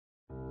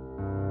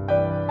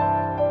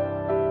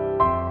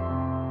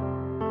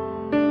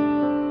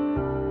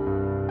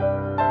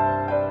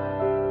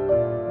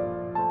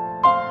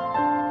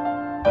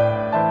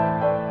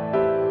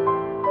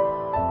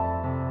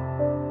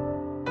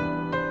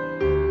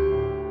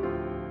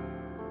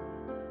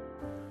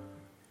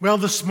Well,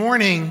 this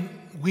morning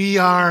we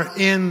are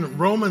in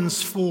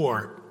Romans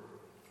 4.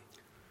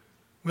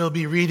 We'll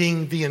be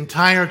reading the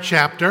entire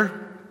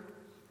chapter.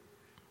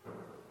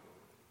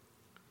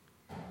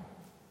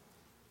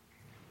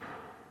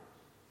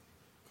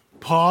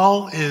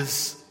 Paul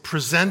is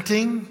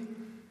presenting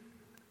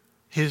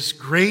his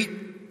great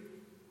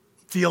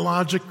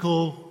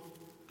theological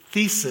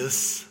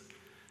thesis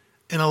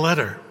in a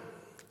letter.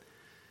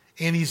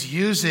 And he's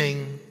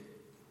using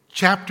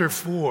chapter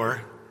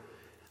 4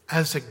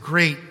 as a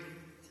great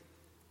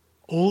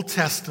Old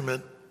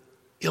Testament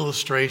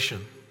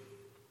illustration.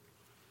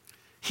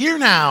 Hear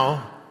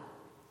now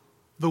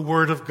the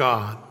word of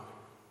God.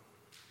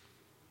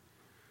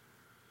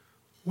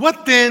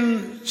 What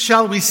then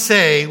shall we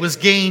say was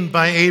gained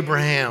by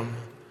Abraham,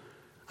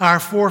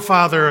 our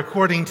forefather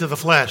according to the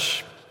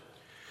flesh?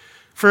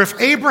 For if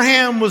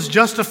Abraham was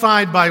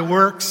justified by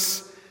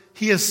works,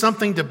 he has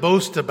something to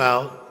boast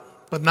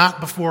about, but not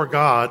before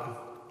God.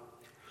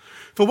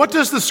 For what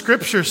does the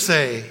Scripture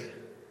say?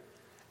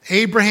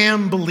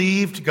 Abraham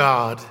believed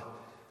God,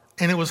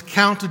 and it was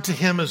counted to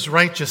him as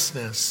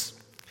righteousness.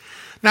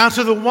 Now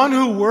to the one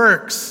who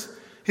works,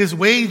 his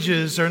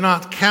wages are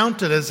not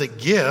counted as a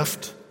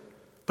gift,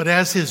 but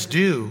as his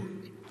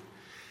due.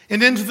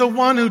 And then to the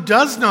one who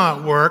does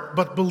not work,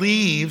 but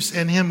believes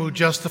in him who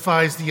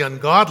justifies the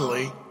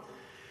ungodly,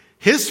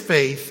 his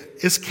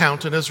faith is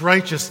counted as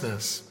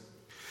righteousness.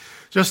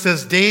 Just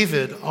as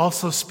David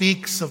also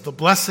speaks of the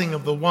blessing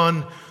of the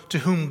one to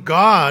whom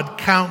God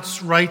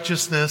counts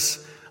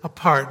righteousness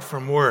apart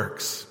from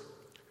works.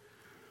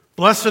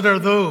 Blessed are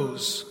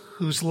those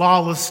whose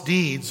lawless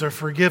deeds are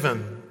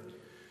forgiven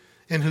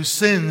and whose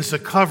sins are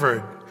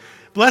covered.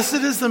 Blessed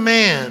is the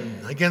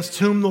man against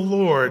whom the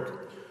Lord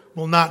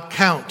will not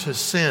count his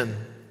sin.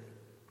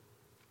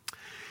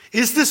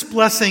 Is this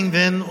blessing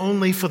then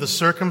only for the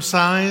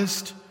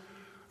circumcised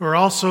or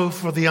also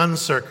for the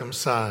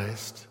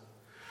uncircumcised?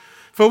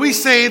 For we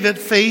say that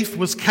faith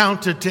was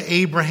counted to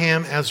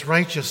Abraham as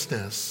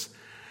righteousness.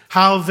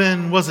 How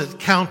then was it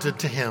counted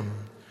to him?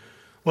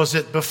 Was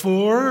it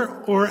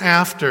before or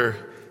after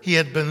he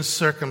had been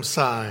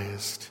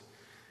circumcised?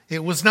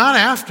 It was not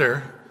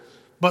after,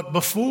 but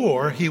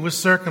before he was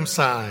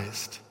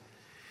circumcised.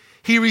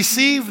 He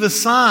received the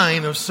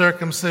sign of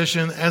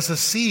circumcision as a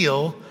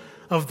seal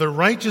of the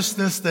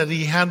righteousness that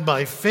he had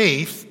by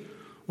faith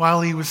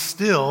while he was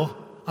still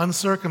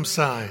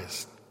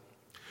uncircumcised.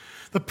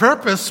 The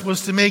purpose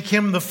was to make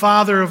him the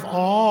father of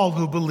all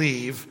who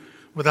believe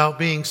without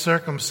being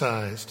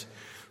circumcised,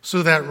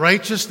 so that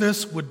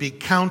righteousness would be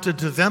counted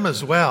to them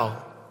as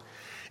well,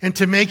 and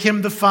to make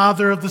him the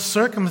father of the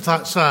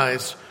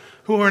circumcised,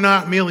 who are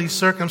not merely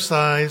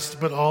circumcised,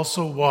 but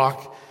also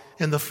walk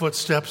in the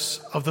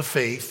footsteps of the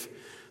faith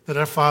that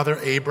our father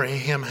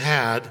Abraham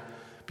had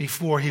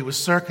before he was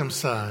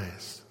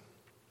circumcised.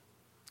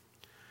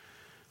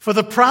 For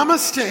the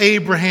promise to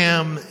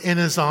Abraham and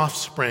his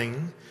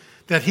offspring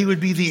that he would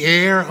be the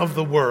heir of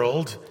the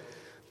world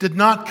did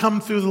not come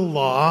through the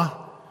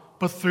law,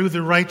 but through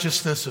the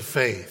righteousness of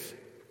faith.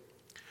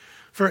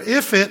 For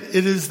if it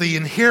is the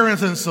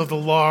inheritance of the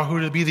law who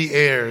are to be the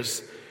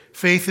heirs,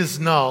 faith is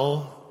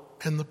null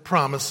and the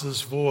promise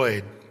is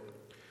void.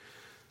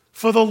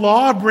 For the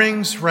law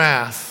brings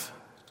wrath,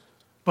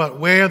 but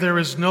where there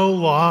is no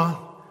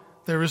law,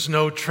 there is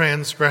no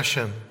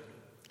transgression.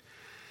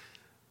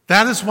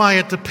 That is why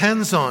it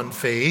depends on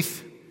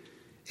faith,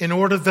 in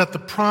order that the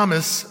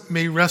promise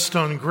may rest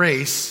on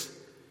grace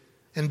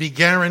and be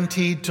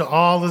guaranteed to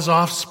all his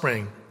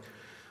offspring,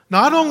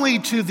 not only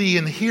to the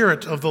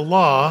inherit of the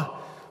law,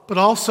 but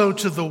also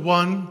to the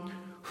one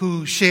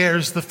who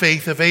shares the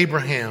faith of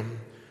Abraham,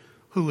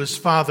 who is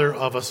father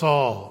of us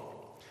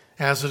all.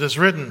 As it is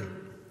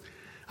written,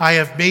 I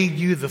have made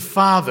you the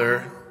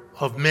father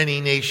of many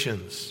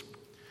nations.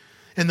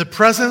 In the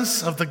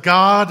presence of the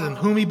God in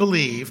whom he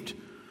believed,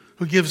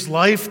 who gives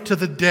life to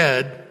the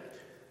dead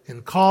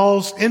and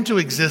calls into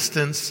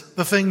existence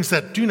the things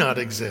that do not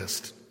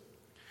exist.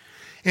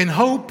 In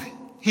hope,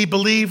 he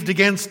believed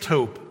against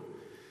hope,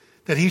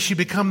 that he should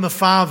become the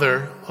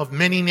father of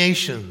many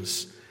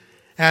nations,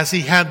 as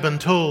he had been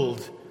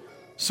told,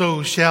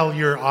 so shall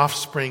your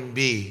offspring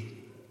be.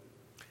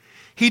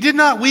 He did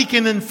not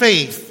weaken in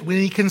faith when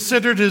he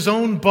considered his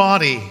own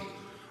body,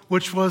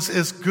 which was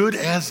as good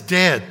as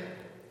dead,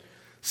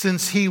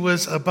 since he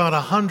was about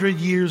 100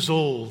 years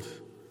old,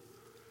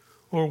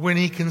 or when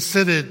he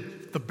considered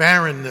the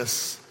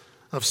barrenness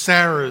of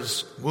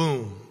Sarah's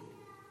womb.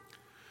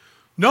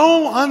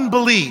 No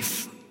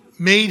unbelief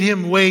made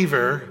him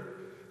waver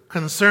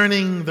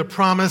concerning the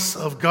promise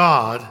of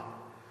God,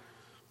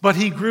 but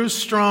he grew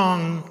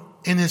strong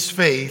in his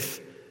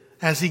faith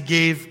as he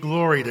gave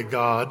glory to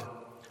God,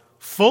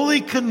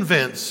 fully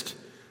convinced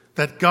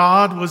that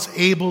God was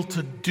able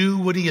to do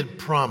what he had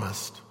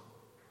promised.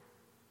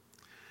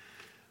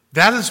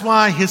 That is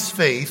why his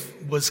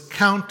faith was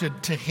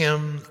counted to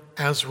him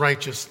as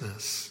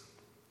righteousness.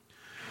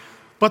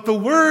 But the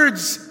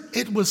words,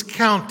 it was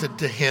counted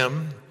to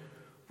him,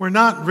 were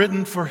not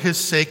written for his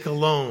sake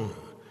alone,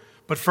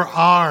 but for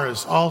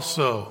ours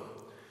also.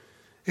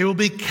 It will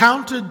be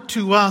counted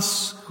to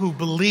us who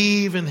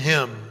believe in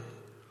him,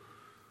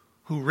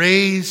 who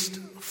raised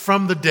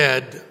from the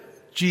dead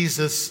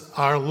Jesus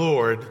our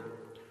Lord,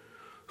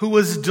 who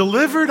was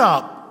delivered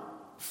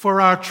up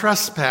for our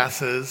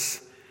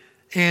trespasses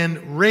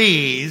and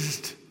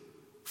raised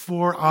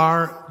for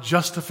our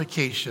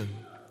justification.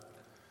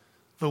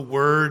 The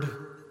word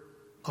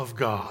of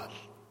God.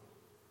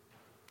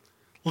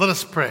 Let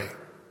us pray.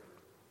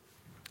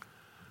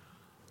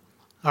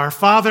 Our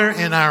Father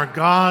and our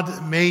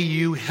God, may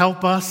you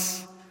help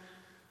us.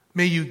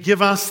 May you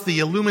give us the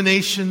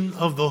illumination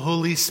of the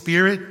Holy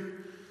Spirit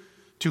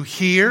to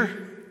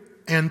hear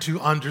and to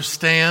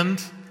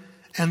understand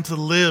and to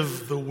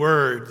live the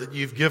word that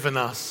you've given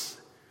us.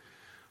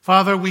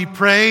 Father, we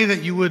pray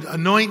that you would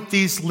anoint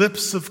these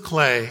lips of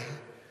clay,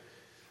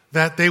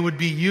 that they would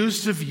be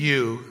used of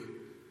you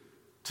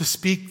to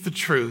speak the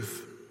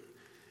truth,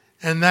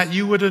 and that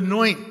you would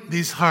anoint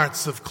these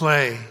hearts of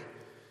clay,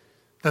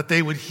 that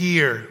they would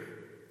hear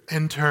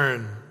and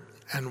turn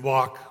and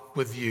walk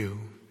with you.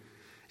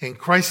 In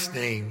Christ's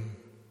name,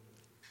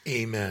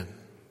 amen.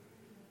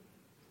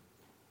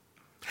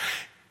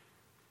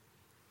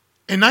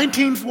 In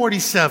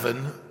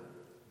 1947,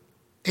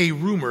 a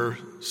rumor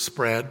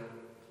spread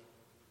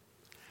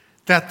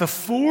that the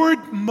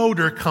Ford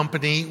Motor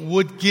Company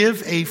would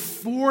give a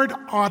Ford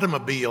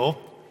automobile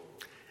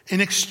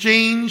in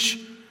exchange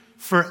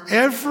for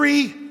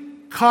every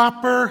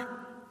copper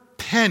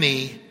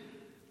penny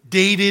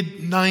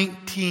dated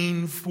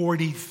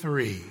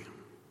 1943.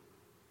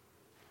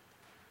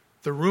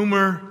 The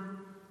rumor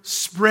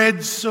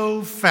spread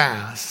so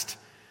fast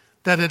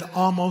that it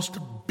almost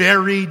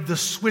buried the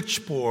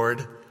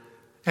switchboard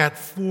at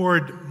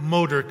Ford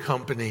Motor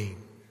Company.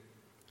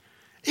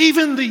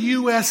 Even the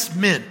U.S.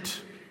 Mint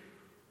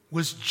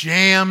was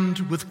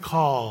jammed with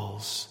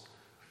calls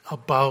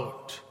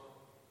about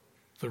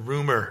the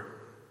rumor.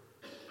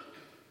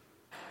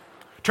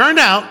 Turned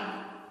out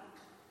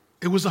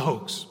it was a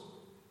hoax.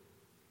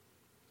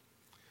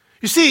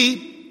 You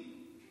see,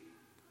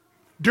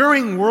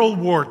 during World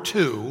War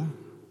II,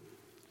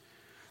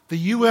 the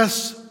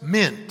U.S.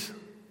 Mint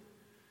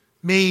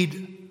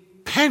made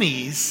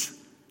pennies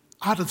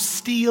out of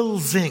steel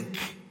zinc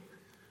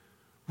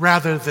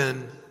rather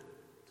than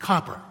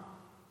copper.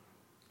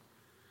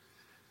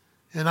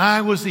 And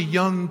I was a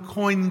young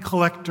coin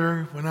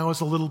collector when I was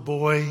a little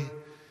boy,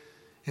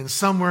 and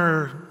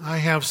somewhere I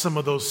have some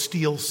of those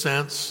steel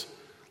cents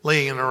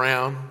laying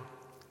around.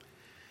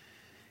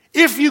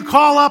 If you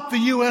call up the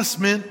U.S.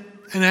 Mint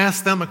and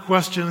ask them a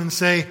question and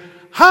say,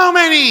 how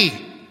many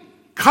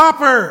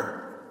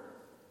copper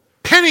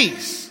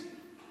pennies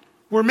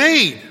were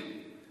made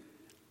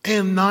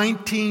in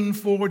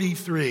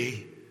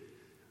 1943,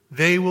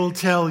 they will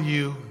tell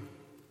you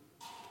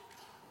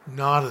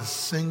not a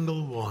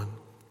single one.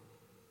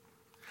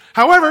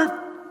 However,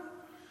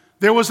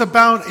 there was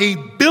about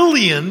 1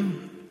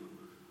 billion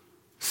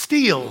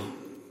steel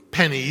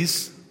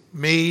pennies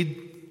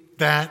made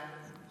that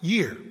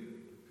year.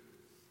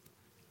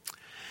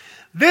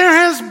 There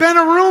has been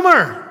a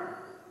rumor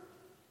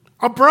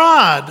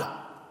abroad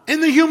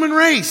in the human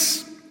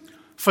race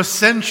for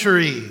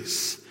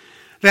centuries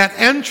that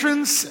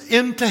entrance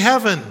into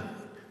heaven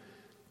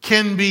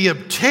can be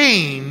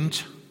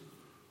obtained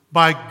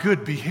by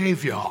good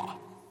behavior.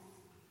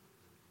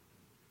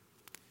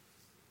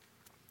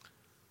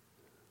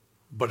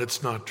 But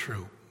it's not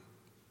true.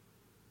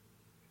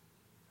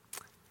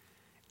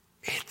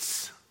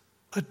 It's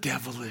a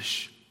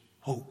devilish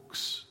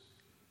hoax.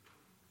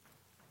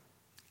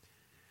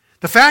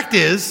 The fact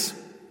is,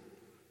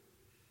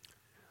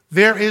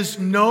 there is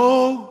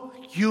no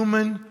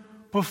human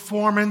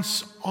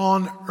performance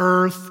on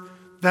earth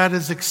that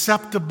is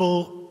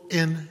acceptable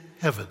in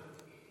heaven.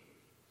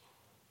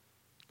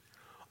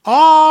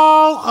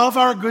 All of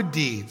our good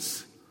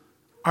deeds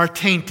are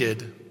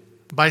tainted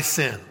by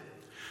sin.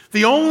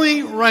 The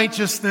only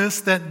righteousness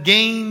that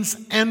gains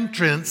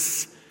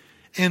entrance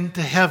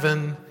into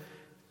heaven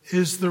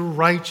is the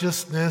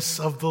righteousness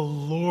of the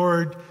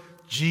Lord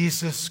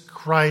Jesus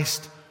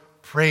Christ.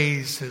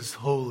 Praise his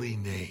holy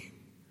name.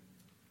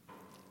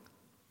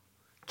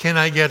 Can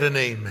I get an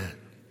amen? Amen.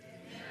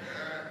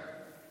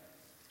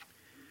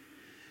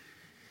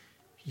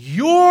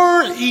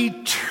 Your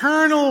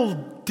eternal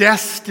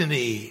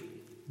destiny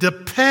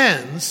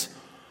depends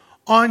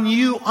on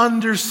you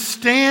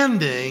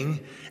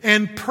understanding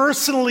and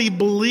personally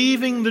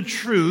believing the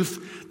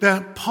truth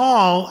that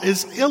Paul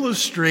is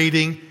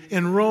illustrating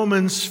in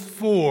Romans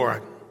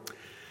 4,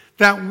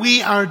 that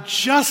we are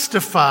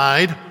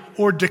justified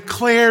or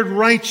declared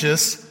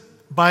righteous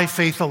by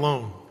faith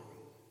alone.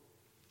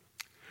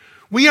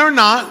 We are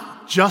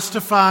not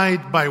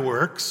justified by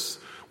works.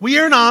 We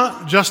are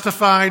not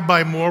justified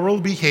by moral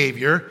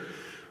behavior,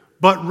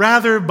 but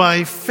rather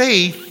by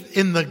faith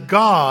in the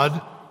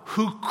God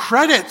who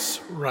credits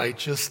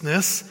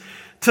righteousness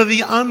to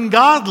the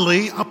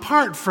ungodly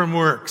apart from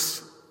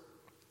works.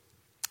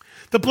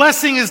 The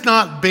blessing is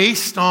not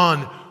based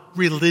on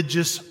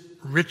religious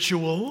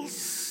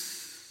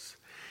rituals.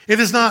 It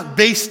is not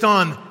based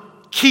on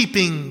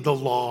keeping the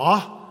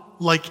law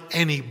like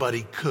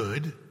anybody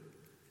could.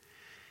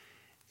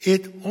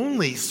 It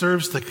only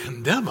serves to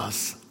condemn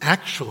us,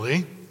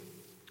 actually.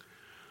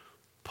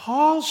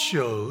 Paul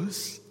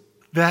shows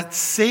that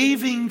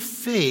saving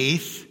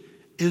faith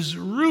is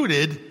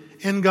rooted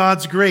in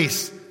God's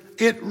grace.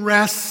 It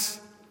rests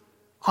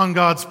on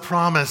God's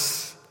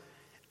promise.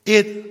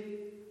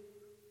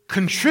 It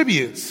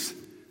contributes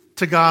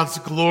to God's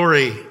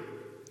glory,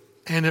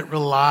 and it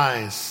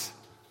relies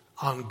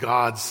on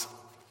God's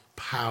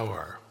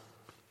power.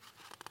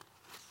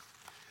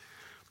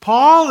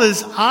 Paul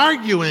is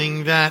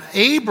arguing that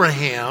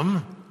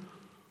Abraham,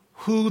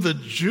 who the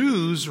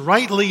Jews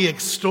rightly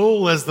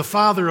extol as the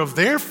father of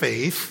their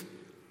faith,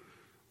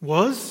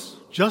 was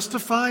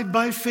justified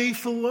by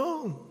faith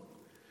alone,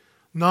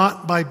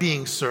 not by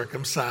being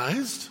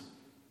circumcised,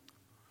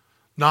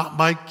 not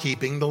by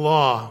keeping the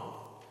law.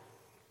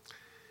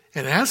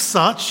 And as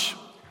such,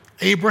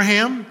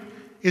 Abraham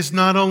is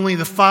not only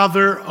the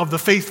father of the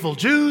faithful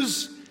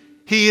Jews,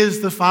 he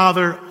is the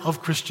father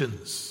of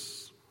Christians.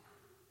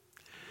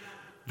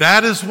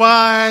 That is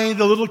why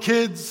the little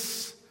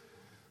kids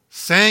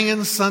sang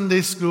in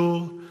Sunday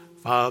school,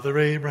 Father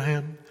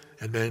Abraham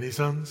had many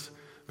sons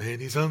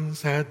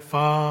had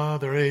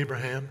Father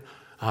Abraham.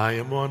 I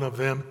am one of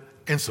them,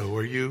 and so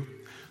are you.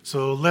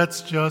 So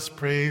let's just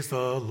praise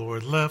the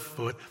Lord. Left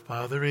foot,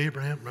 Father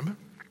Abraham. Remember?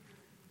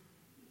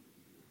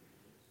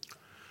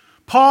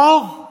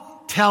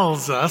 Paul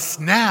tells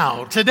us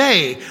now,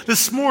 today,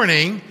 this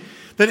morning,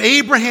 that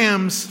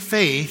Abraham's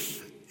faith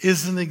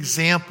is an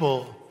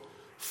example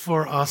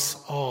for us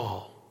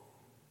all.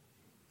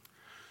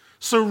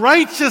 So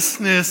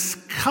righteousness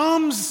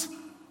comes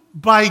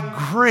by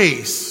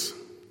grace.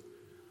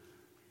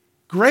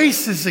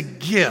 Grace is a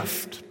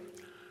gift,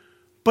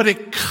 but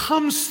it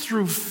comes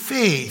through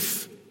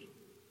faith.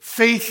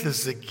 Faith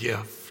is a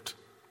gift.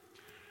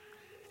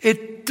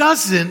 It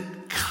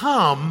doesn't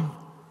come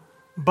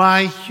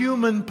by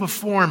human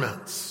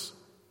performance.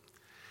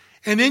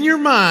 And in your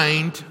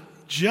mind,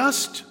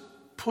 just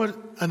put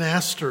an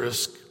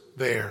asterisk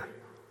there.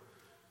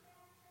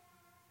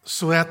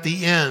 So at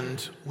the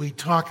end, we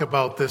talk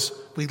about this,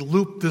 we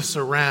loop this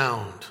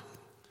around.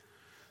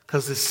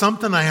 Because there's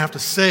something I have to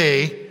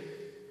say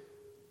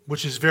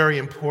which is very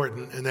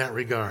important in that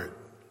regard.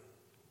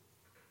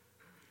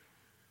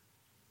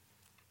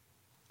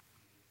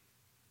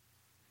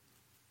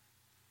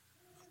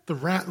 The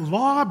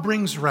law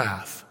brings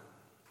wrath.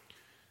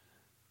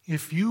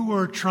 If you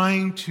are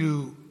trying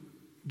to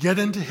get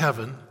into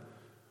heaven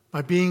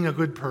by being a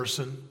good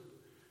person,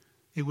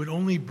 it would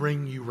only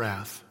bring you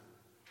wrath.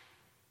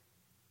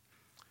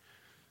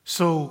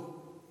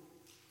 So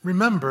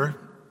remember,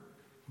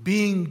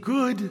 being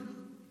good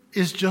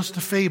is just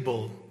a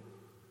fable.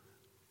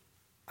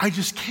 I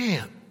just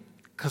can't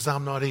because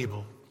I'm not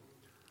able,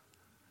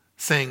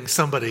 saying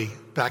somebody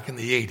back in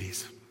the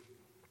 80s.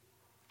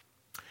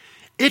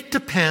 It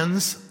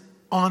depends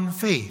on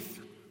faith.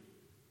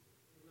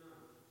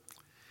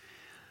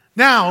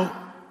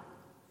 Now,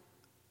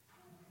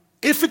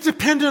 if it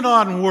depended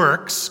on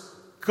works,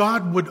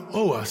 God would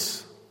owe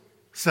us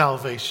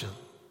salvation.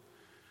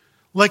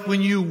 Like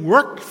when you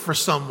work for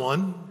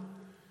someone,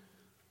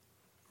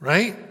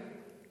 right?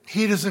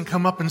 He doesn't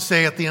come up and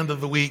say at the end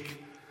of the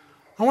week,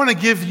 I want to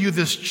give you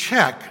this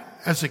check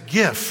as a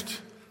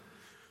gift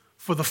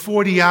for the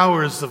 40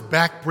 hours of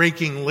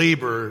back-breaking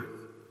labor.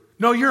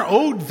 No, you're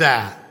owed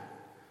that.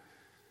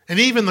 And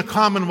even the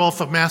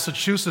Commonwealth of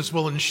Massachusetts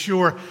will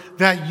ensure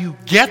that you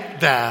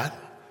get that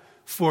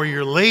for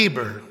your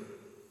labor.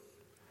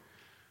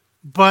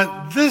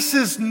 But this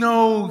is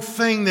no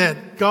thing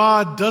that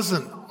God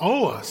doesn't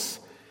owe us.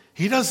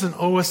 He doesn't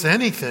owe us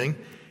anything,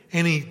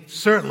 and he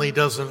certainly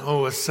doesn't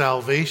owe us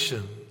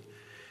salvation.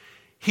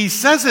 He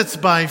says it's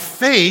by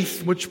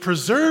faith, which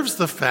preserves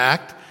the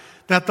fact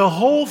that the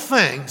whole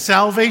thing,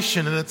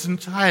 salvation in its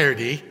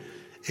entirety,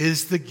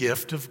 is the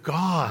gift of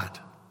God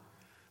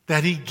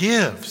that he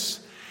gives.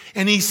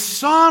 And he's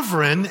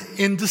sovereign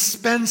in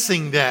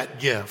dispensing that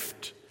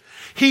gift.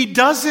 He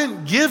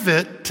doesn't give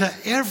it to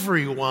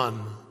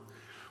everyone.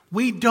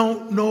 We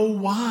don't know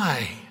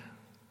why.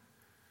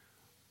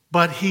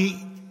 But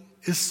he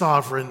is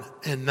sovereign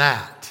in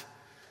that.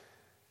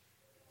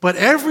 But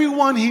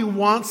everyone he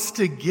wants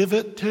to give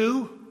it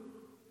to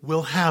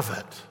will have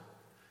it.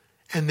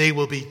 And they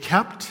will be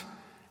kept,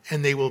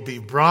 and they will be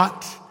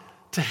brought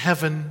to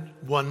heaven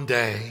one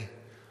day.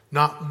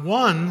 Not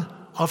one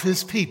of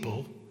his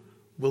people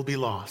will be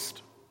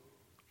lost.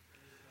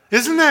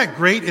 Isn't that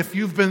great if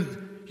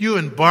you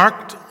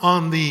embarked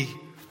on the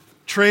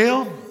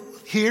trail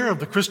here of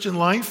the Christian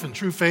life and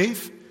true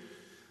faith,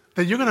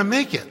 that you're going to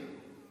make it.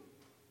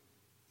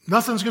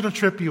 Nothing's going to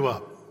trip you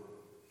up.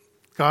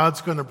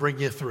 God's going to bring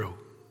you through.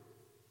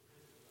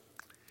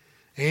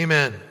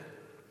 Amen.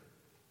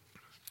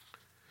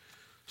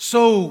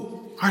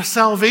 So, our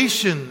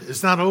salvation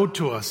is not owed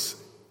to us.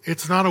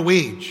 It's not a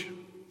wage.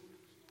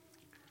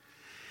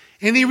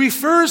 And he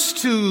refers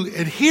to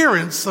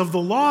adherence of the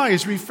law.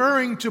 He's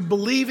referring to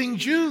believing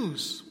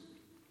Jews.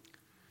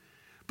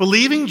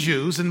 Believing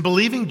Jews and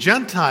believing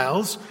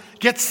Gentiles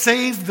get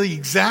saved the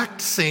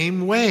exact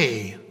same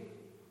way,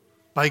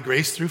 by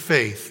grace through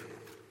faith.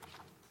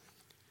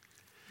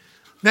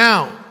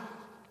 Now,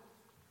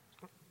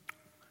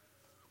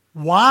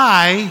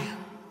 why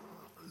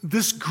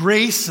this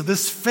grace,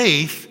 this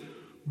faith,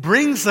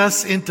 brings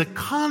us into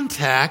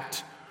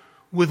contact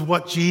with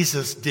what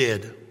Jesus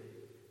did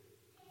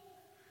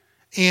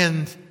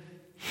and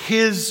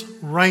his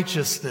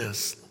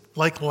righteousness.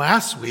 Like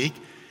last week,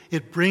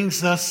 it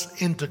brings us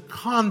into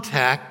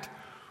contact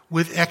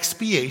with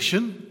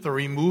expiation, the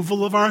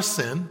removal of our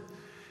sin,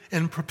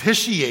 and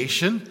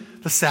propitiation,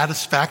 the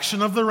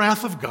satisfaction of the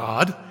wrath of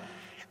God,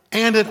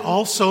 and it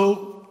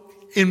also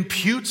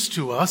imputes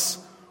to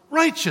us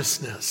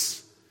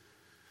righteousness.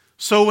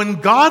 So when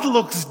God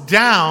looks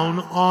down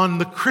on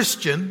the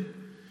Christian,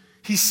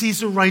 he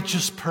sees a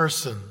righteous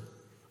person.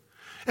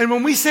 And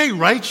when we say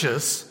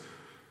righteous,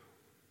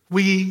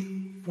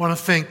 we want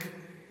to think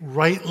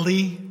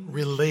rightly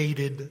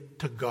related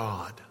to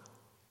God.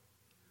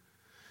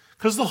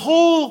 Because the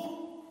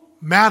whole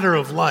matter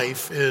of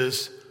life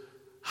is,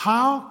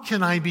 how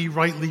can I be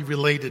rightly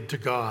related to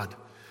God?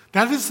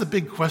 That is the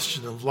big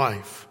question of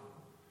life.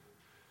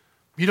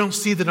 You don't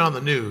see that on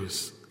the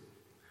news.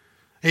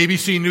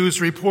 ABC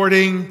News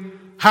reporting,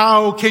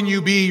 how can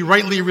you be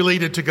rightly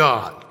related to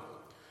God?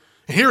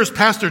 And here is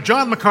Pastor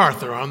John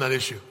MacArthur on that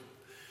issue.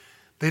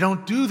 They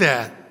don't do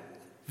that.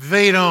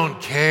 They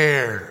don't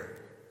care.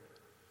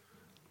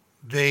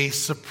 They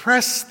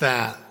suppress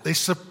that. They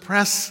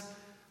suppress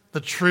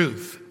the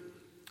truth.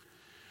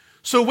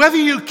 So whether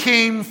you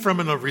came from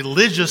a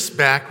religious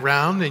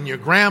background and your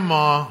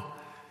grandma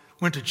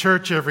went to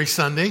church every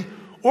Sunday,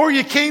 or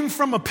you came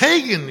from a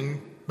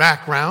pagan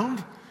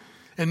background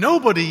and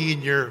nobody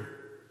in your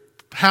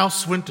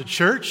house went to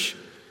church,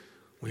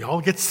 we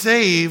all get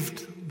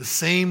saved the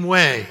same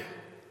way,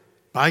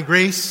 by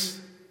grace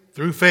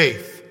through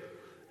faith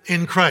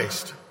in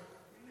Christ.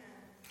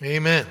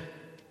 Amen.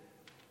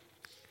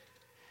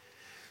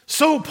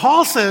 So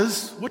Paul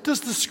says, what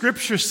does the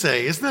Scripture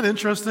say? Isn't that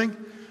interesting?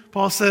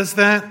 Paul says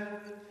that.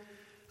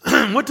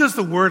 What does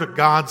the Word of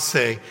God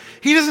say?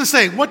 He doesn't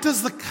say, what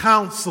does the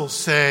council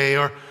say?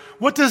 Or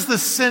what does the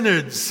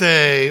synod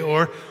say?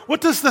 Or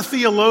what does the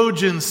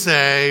theologian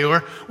say? Or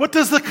what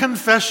does the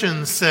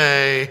confession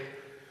say?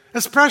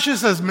 As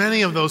precious as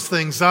many of those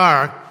things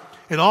are,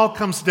 it all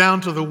comes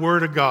down to the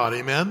Word of God.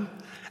 Amen?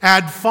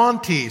 Ad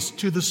fontes,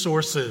 to the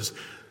sources.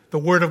 The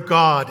Word of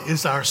God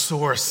is our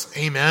source.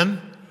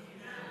 Amen?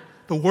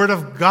 The Word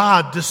of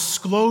God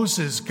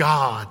discloses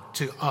God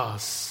to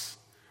us.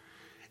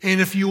 And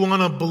if you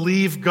want to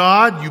believe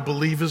God, you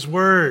believe His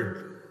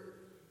Word.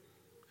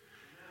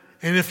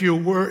 And if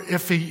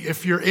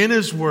you're in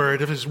His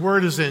Word, if His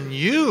Word is in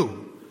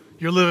you,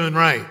 you're living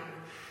right.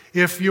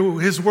 If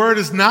His Word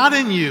is not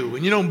in you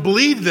and you don't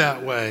bleed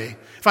that way,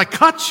 if I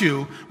cut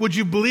you, would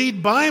you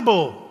bleed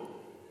Bible?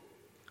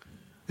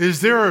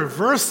 Is there a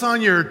verse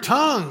on your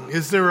tongue?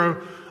 Is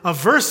there a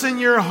verse in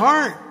your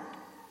heart?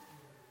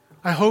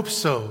 I hope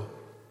so.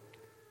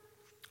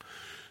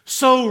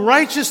 So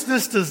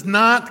righteousness does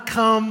not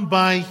come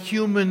by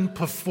human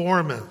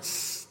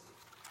performance.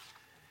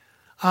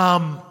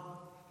 And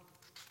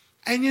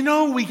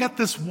we got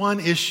this one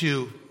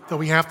issue that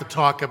we have to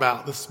talk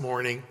about this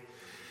morning,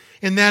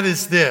 and that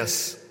is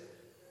this.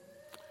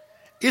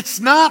 It's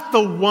not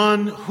the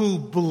one who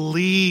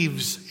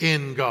believes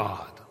in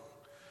God.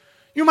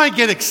 You might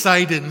get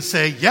excited and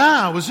say,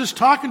 yeah, I was just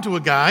talking to a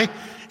guy,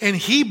 and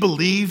he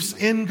believes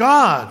in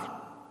God.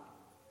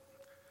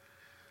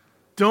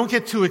 Don't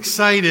get too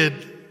excited,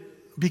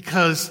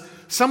 because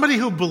somebody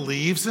who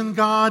believes in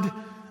God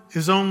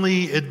is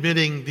only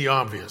admitting the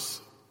obvious,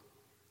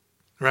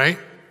 right?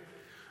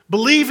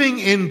 Believing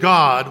in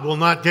God will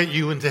not get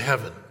you into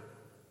heaven.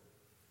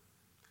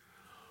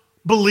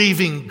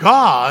 Believing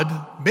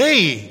God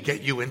may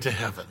get you into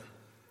heaven.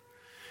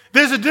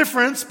 There's a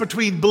difference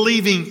between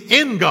believing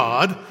in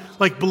God,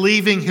 like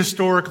believing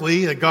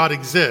historically that God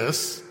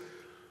exists,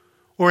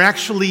 or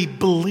actually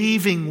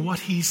believing what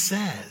He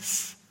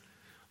says.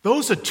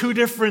 Those are two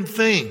different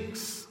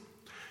things.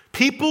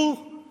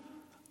 People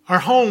are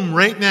home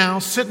right now,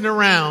 sitting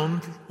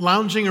around,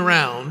 lounging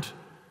around,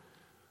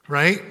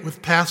 right,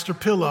 with Pastor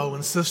Pillow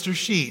and Sister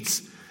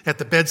Sheets at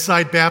the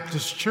Bedside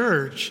Baptist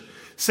Church,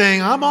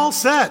 saying, I'm all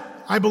set.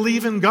 I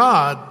believe in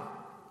God.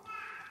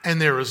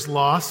 And they're as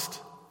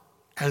lost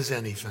as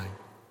anything.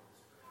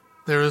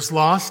 They're as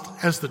lost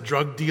as the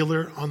drug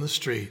dealer on the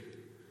street,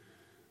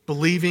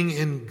 believing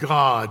in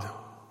God.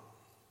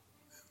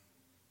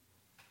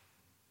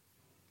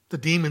 The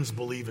demons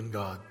believe in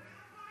God.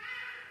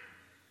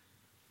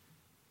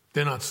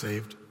 They're not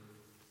saved.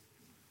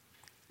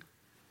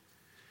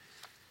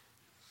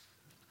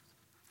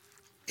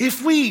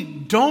 If we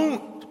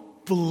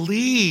don't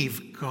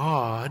believe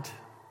God,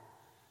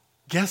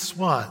 guess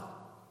what?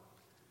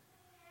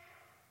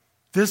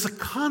 There's a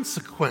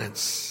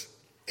consequence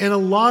and a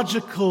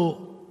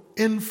logical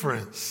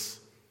inference,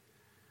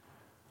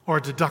 or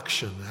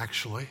deduction,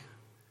 actually.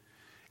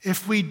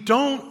 If we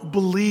don't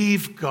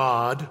believe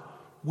God,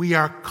 we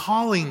are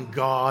calling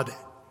God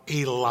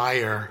a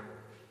liar.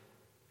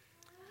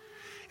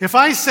 If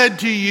I said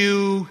to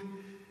you,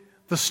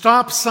 the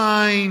stop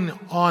sign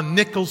on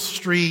Nichols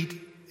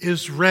Street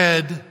is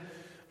red,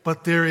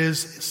 but there is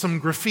some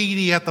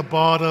graffiti at the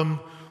bottom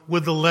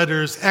with the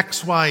letters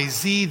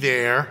XYZ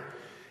there,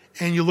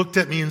 and you looked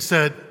at me and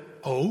said,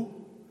 oh,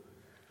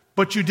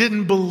 but you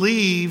didn't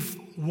believe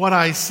what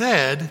I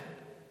said,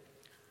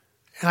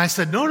 and I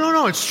said,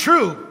 no, it's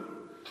true,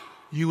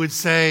 you would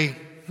say,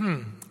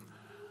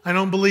 I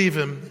don't believe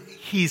him.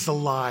 He's a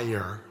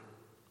liar.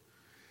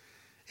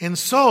 And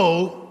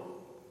so,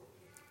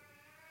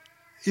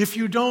 if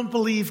you don't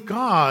believe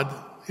God,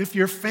 if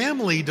your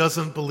family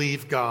doesn't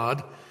believe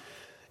God,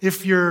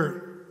 if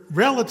your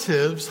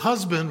relatives,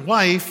 husband,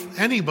 wife,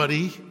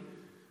 anybody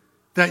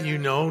that you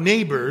know,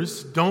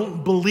 neighbors,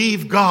 don't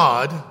believe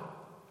God,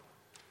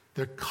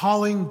 they're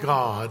calling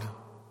God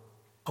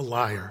a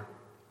liar.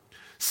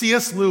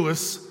 C.S.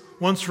 Lewis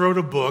once wrote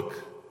a book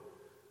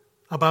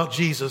about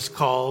Jesus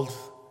called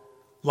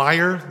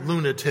Liar,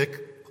 Lunatic,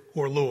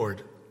 or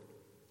Lord.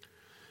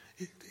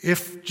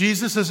 If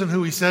Jesus isn't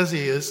who he says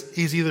he is,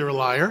 he's either a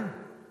liar,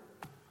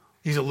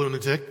 he's a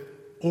lunatic,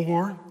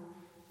 or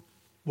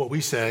what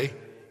we say,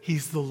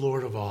 he's the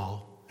Lord of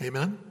all.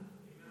 Amen?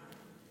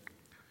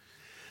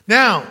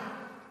 Now,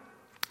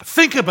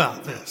 think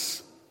about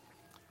this.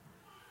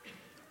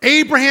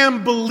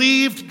 Abraham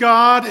believed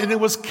God and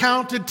it was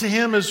counted to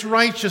him as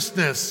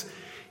righteousness.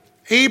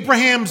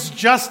 Abraham's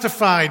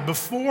justified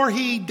before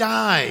he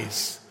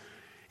dies.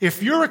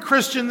 If you're a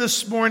Christian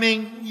this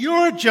morning,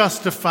 you're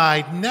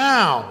justified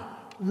now,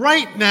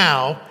 right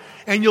now,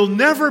 and you'll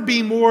never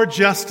be more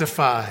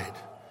justified.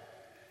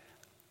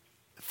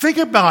 Think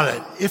about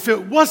it. If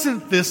it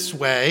wasn't this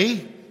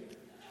way,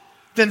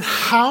 then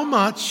how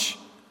much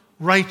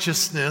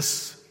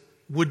righteousness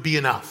would be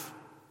enough?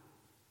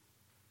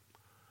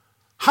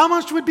 How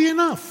much would be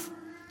enough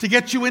to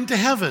get you into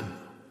heaven?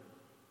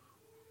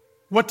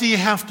 What do you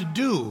have to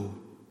do?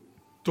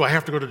 Do I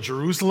have to go to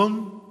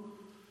Jerusalem?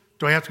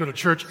 Do I have to go to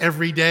church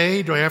every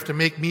day? Do I have to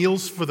make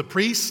meals for the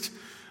priest?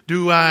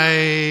 Do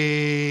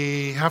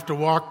I have to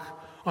walk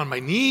on my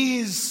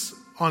knees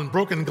on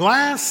broken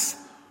glass?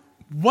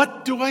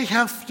 What do I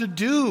have to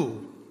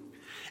do?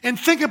 And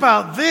think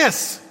about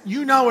this.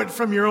 You know it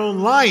from your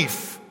own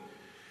life.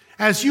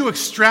 As you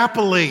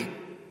extrapolate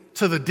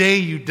to the day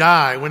you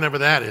die, whenever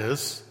that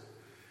is,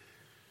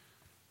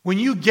 when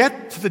you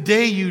get to the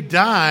day you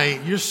die,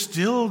 you're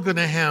still going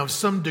to have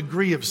some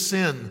degree of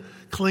sin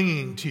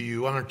clinging to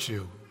you, aren't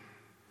you?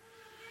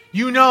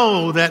 You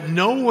know that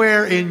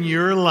nowhere in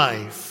your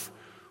life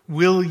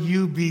will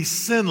you be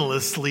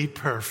sinlessly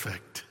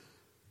perfect.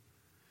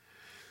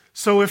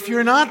 So if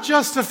you're not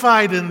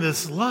justified in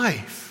this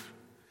life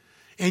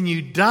and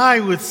you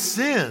die with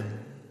sin,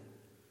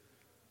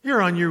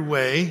 you're on your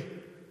way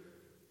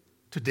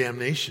to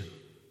damnation.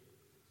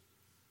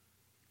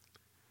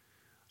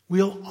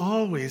 We'll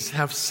always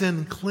have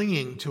sin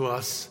clinging to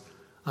us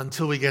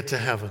until we get to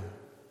heaven.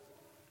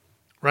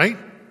 Right?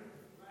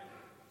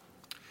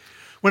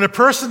 When a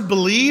person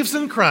believes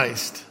in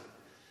Christ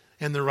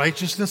and the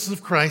righteousness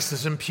of Christ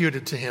is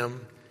imputed to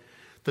him,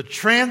 the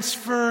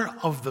transfer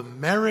of the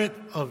merit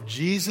of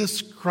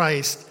Jesus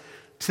Christ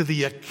to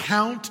the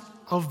account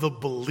of the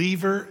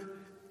believer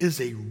is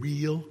a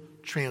real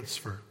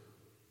transfer.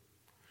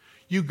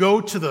 You go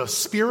to the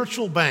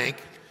spiritual bank,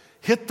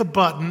 hit the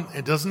button,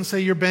 it doesn't say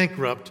you're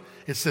bankrupt,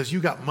 it says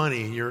you got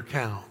money in your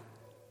account.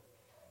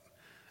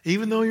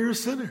 Even though you're a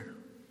sinner.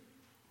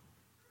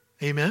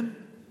 Amen?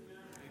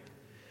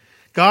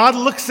 God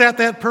looks at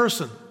that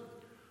person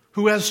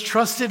who has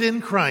trusted in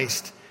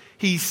Christ.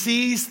 He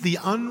sees the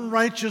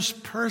unrighteous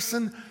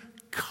person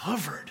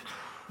covered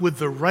with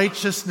the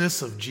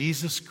righteousness of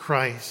Jesus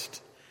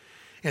Christ.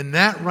 And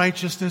that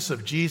righteousness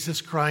of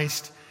Jesus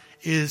Christ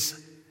is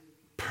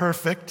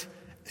perfect,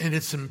 and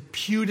it's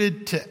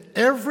imputed to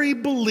every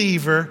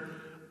believer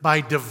by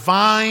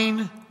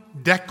divine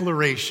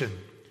declaration.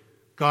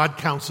 God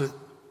counts it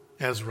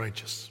as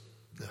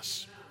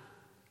righteousness.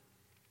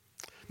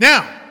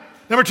 Now,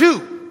 number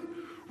 2,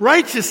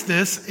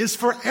 righteousness is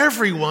for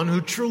everyone who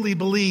truly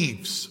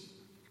believes.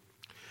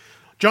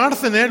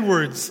 Jonathan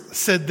Edwards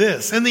said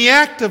this, in the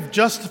act of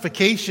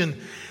justification,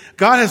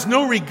 God has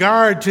no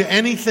regard to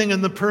anything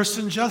in the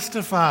person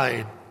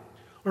justified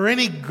or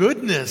any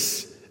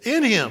goodness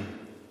in him,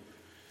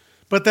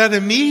 but that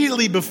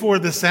immediately before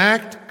this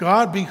act,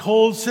 God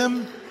beholds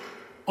him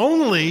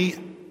only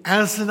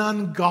as an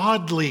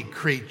ungodly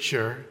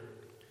creature.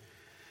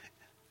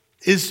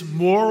 Is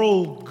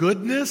moral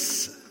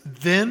goodness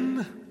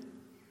then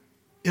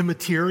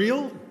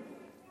immaterial?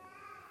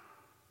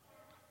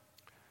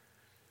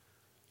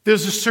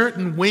 There's a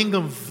certain wing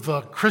of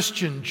the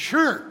Christian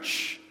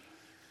church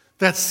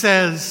that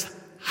says,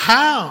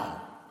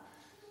 how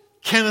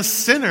can a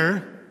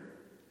sinner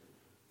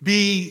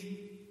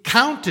be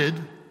counted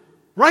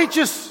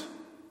righteous?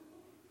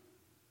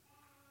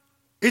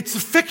 It's a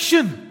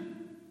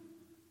fiction.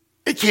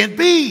 It can't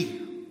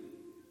be.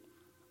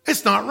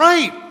 It's not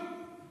right.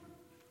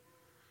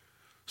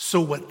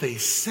 So what they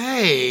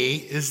say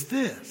is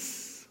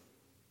this,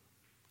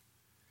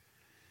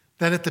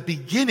 that at the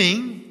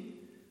beginning,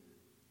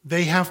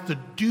 they have to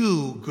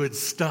do good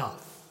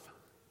stuff,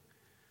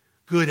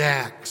 good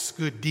acts,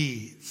 good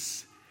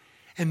deeds.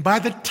 And by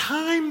the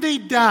time they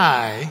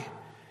die,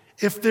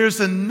 if there's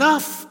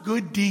enough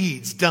good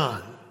deeds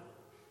done,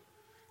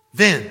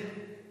 then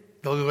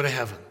they'll go to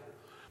heaven.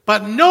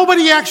 But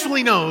nobody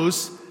actually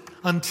knows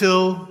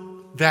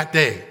until that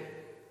day.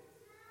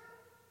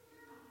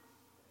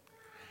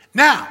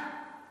 Now,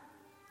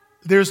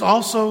 there's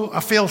also a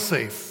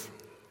failsafe.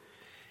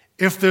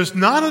 If there's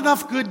not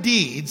enough good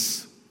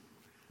deeds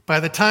by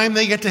the time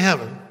they get to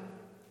heaven,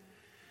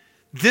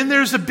 then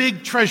there's a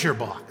big treasure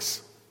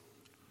box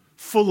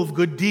full of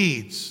good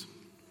deeds.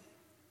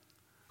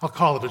 I'll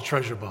call it a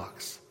treasure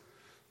box.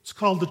 It's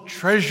called the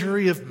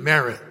Treasury of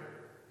Merit.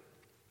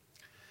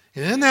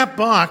 And in that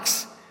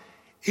box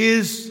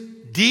is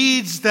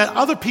deeds that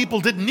other people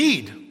didn't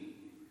need.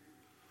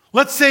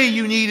 Let's say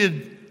you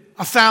needed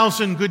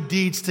 1,000 good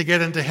deeds to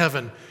get into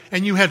heaven,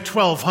 and you had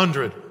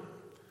 1,200.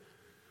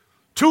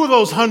 2 of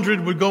those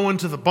 100 would go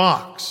into the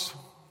box.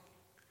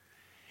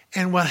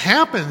 And what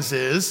happens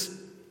is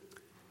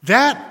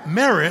that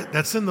merit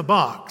that's in the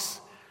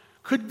box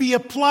could be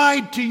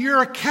applied to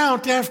your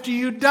account after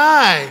you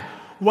die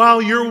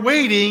while you're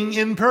waiting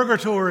in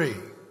purgatory,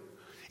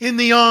 in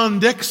the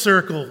on-deck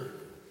circle,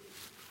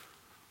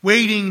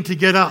 waiting to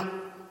get up.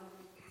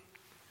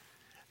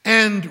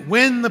 And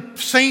when the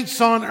saints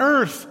on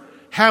earth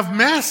have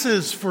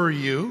masses for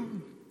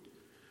you,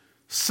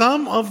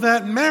 some of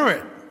that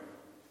merit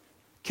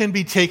can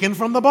be taken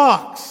from the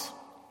box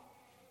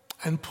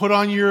and put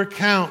on your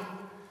account,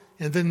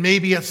 and then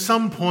maybe at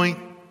some point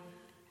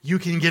you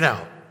can get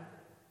out.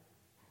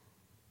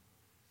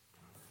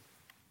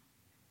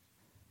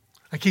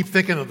 I keep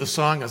thinking of the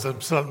song as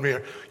I'm sitting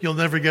here, "You'll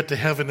never get to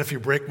heaven if you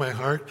break my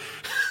heart."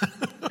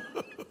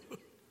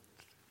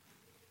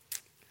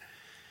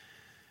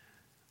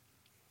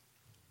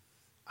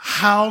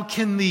 How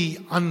can the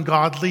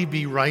ungodly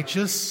be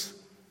righteous?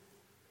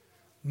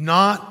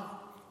 Not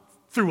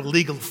through a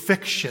legal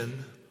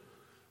fiction,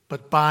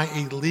 but by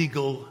a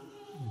legal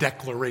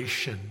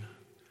declaration.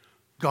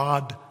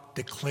 God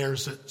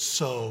declares it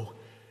so,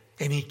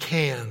 and He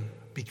can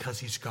because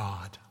He's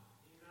God.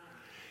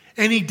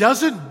 And He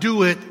doesn't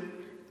do it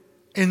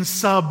in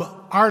some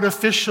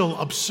artificial,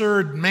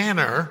 absurd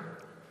manner.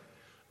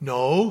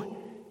 No,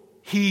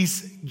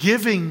 He's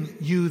giving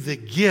you the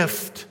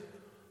gift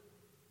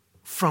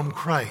from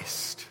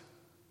Christ,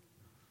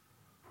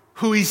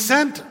 who He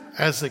sent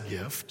as a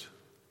gift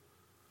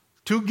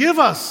to give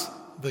us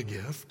the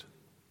gift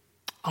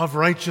of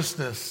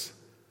righteousness,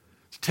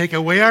 to take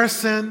away our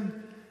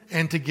sin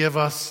and to give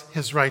us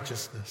His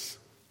righteousness.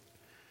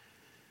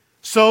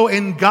 So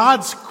in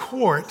God's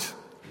court,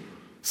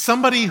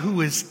 somebody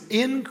who is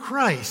in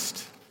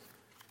Christ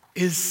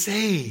is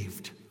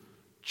saved,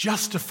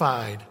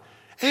 justified,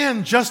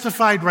 and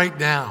justified right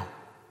now.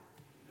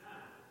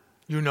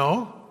 You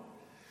know?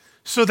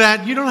 So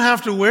that you don't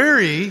have to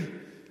worry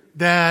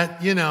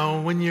that,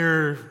 when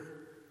you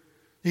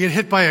get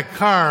hit by a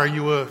car,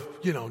 you were,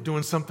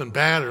 doing something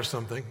bad or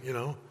something,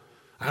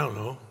 I don't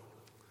know.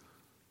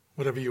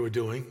 Whatever you were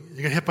doing.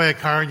 You get hit by a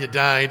car and you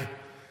died.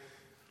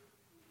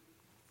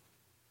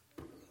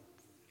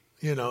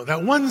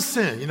 That one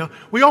sin,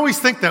 we always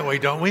think that way,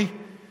 don't we?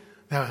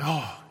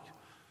 That,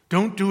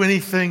 don't do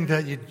anything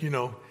that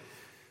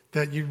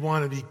that you'd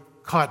want to be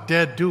caught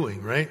dead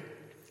doing, right?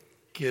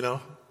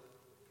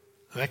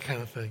 That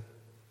kind of thing.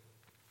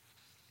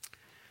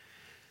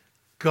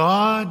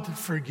 God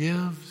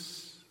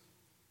forgives,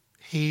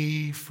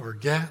 He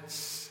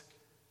forgets,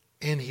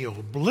 and He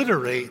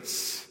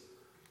obliterates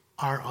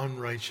our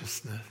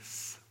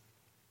unrighteousness.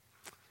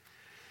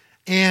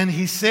 And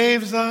He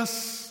saves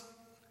us,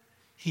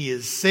 He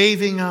is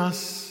saving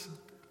us,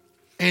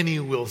 and He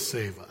will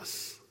save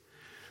us.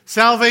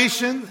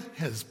 Salvation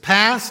has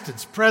past,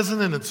 it's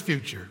present, and it's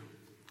future.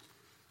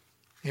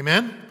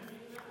 Amen?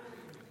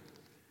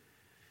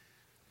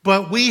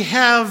 But we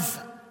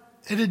have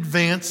an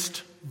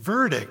advanced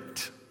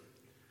verdict.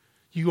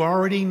 You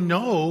already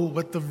know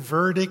what the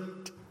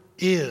verdict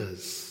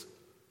is.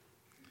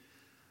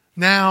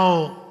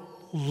 Now,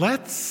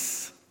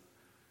 let's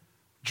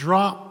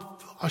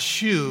drop a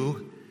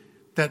shoe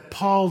that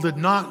Paul did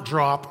not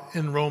drop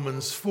in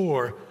Romans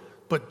 4,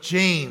 but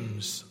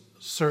James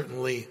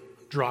certainly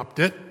dropped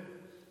it.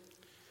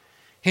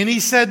 And he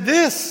said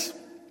this.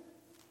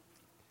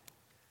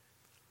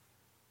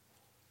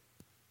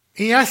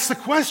 He asks the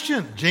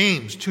question,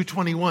 James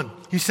 2:21.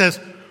 He says,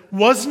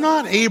 "Was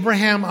not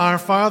Abraham our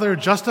father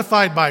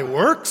justified by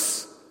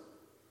works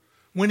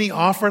when he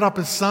offered up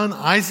his son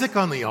Isaac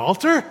on the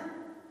altar?"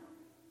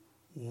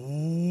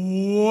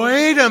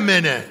 Wait a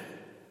minute.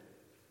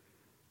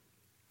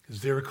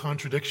 Is there a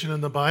contradiction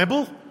in the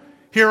Bible?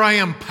 Here I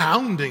am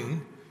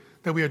pounding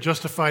that we are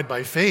justified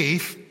by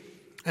faith,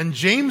 and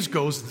James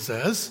goes and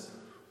says,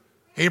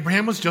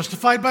 Abraham was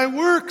justified by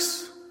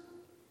works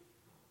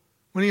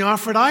when he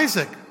offered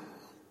Isaac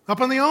up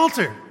on the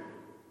altar.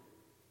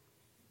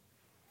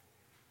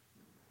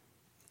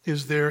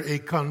 Is there a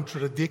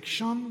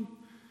contradiction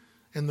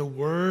in the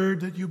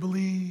word that you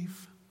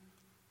believe?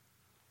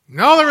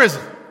 No, there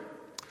isn't.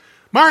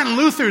 Martin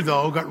Luther,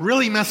 though, got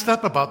really messed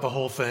up about the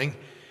whole thing.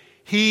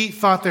 He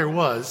thought there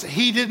was.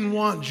 He didn't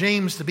want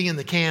James to be in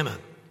the canon.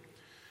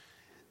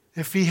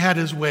 If he had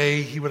his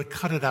way, he would have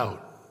cut it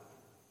out.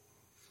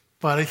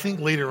 But I think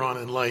later on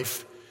in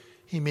life,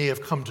 he may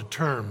have come to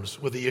terms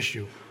with the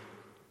issue.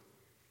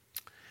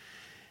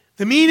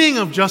 The meaning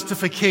of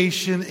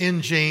justification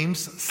in James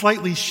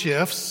slightly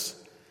shifts.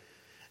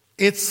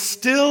 It's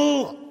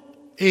still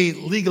a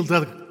legal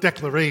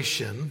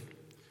declaration,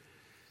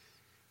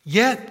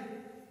 yet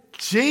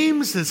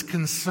James's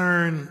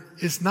concern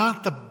is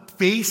not the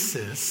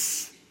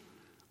basis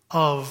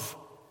of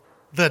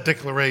the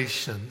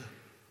declaration,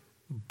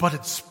 but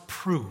its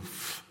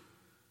proof.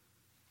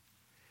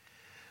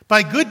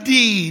 By good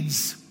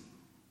deeds,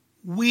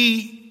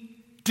 we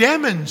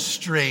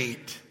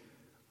demonstrate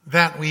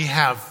that we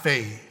have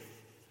faith.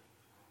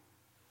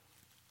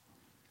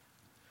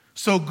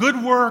 So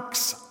good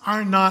works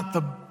are not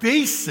the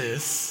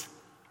basis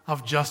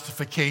of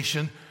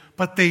justification,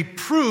 but they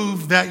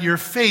prove that your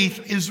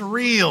faith is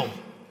real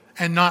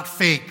and not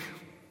fake.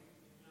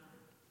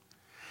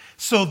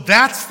 So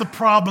that's the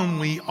problem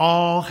we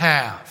all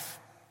have.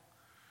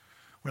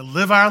 We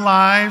live our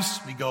lives,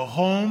 we go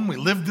home, we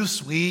live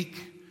this week,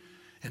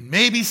 and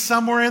maybe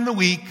somewhere in the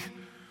week,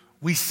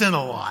 we sin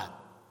a lot.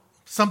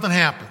 Something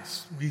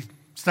happens. We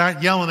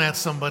start yelling at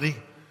somebody,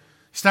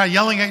 start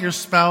yelling at your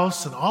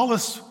spouse, and all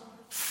this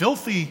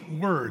filthy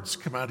words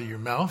come out of your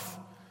mouth.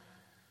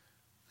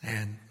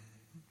 And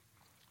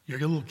your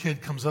little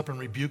kid comes up and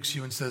rebukes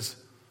you and says,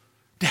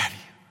 "Daddy,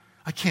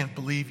 I can't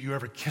believe you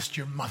ever kissed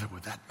your mother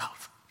with that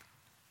mouth."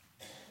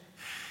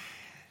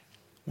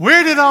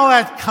 Where did all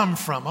that come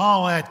from?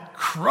 All that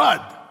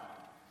crud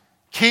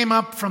came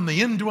up from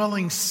the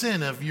indwelling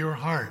sin of your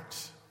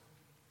heart.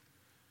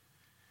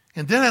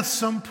 And then at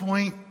some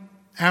point,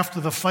 after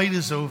the fight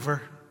is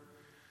over,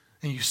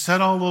 and you said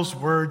all those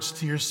words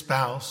to your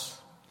spouse,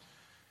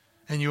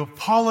 and you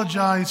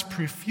apologize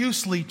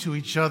profusely to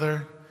each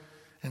other,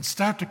 and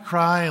start to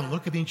cry and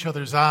look at each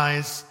other's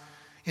eyes,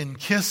 and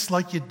kiss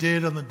like you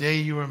did on the day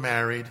you were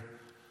married,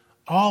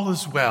 all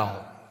is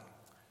well.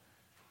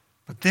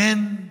 But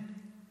then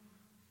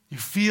you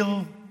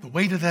feel the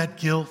weight of that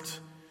guilt.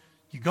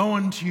 You go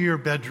into your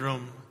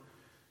bedroom,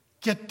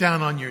 get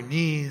down on your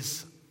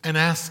knees, and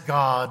ask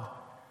God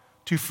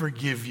to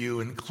forgive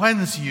you and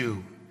cleanse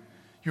you.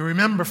 You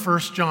remember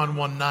 1 John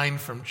 1:9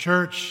 from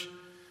church,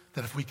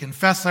 that if we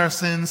confess our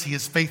sins, He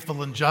is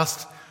faithful and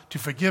just to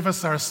forgive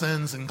us our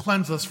sins and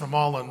cleanse us from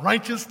all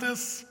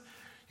unrighteousness.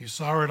 You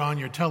saw it on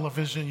your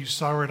television, you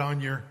saw it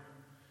on your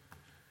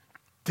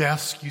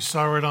desk, you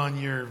saw it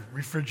on your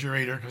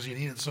refrigerator because you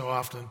need it so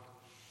often,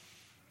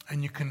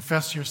 and you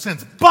confess your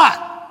sins. But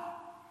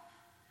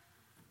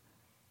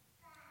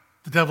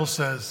the devil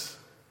says,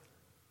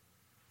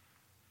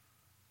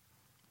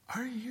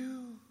 "Are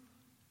you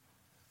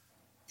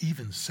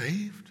even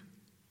saved?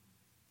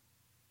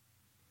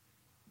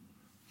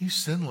 You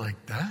sin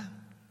like that?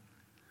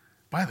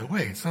 By the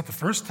way, it's not the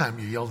first time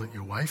you yelled at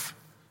your wife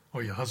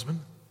or your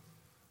husband,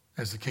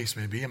 as the case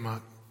may be. I'm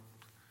not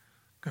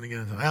going to get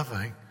into that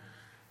thing.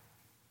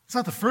 It's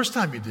not the first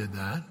time you did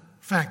that.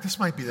 In fact, this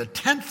might be the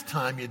 10th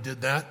time you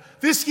did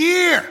that this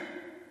year.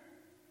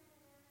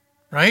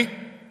 Right?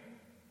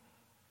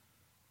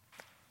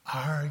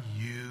 Are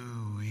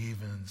you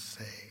even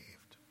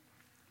saved?"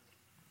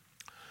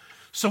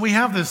 So we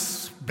have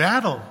this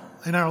battle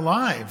in our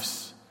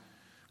lives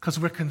because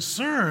we're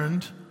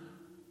concerned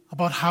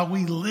about how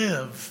we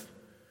live,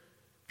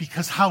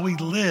 because how we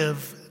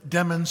live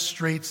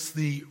demonstrates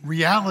the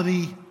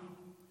reality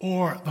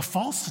or the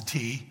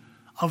falsity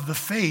of the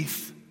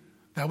faith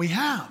that we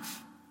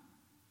have,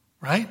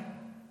 right?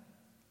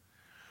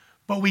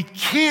 But we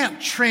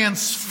can't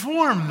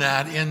transform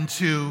that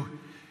into,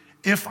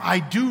 if I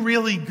do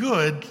really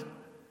good,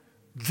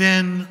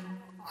 then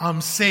I'm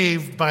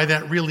saved by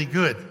that really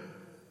good.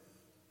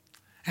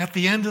 At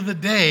the end of the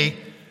day,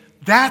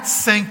 that's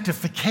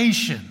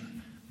sanctification.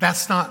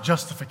 That's not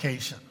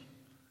justification.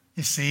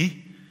 You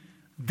see,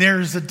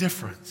 there's a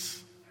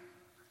difference.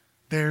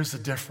 There's a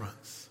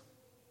difference.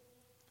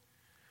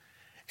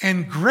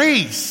 And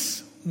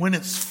grace, when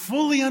it's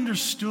fully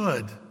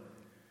understood,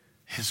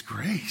 is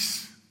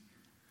grace.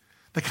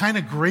 The kind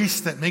of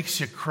grace that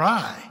makes you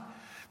cry.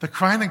 The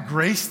kind of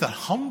grace that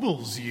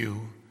humbles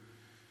you.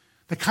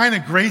 The kind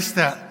of grace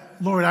that,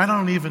 Lord, I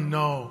don't even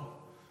know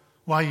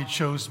why you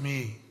chose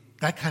me.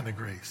 That kind of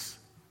grace.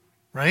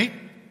 Right?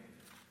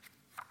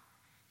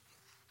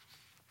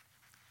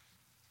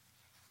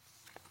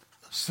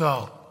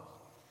 So,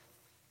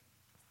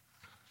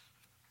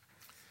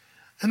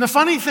 and the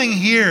funny thing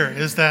here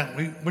is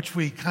that, which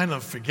we kind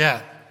of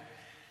forget,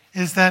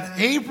 is that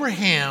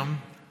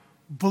Abraham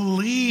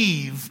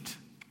believed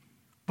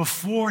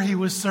before he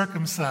was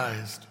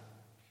circumcised.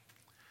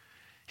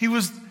 He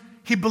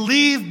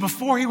believed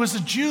before he was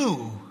a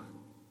Jew.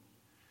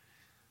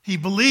 He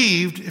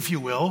believed, if you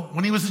will,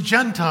 when he was a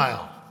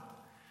Gentile.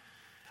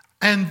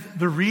 And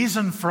the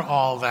reason for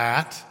all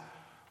that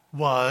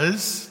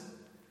was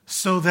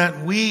so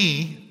that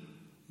we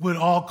would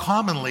all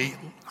commonly,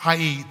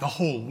 i.e. the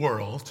whole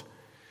world,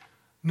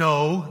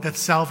 know that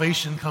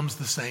salvation comes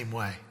the same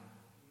way.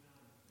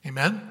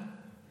 Amen?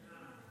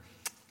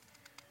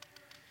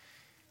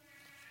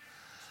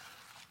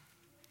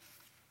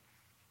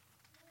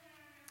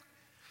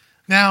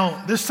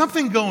 Now, there's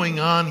something going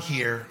on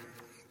here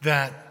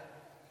that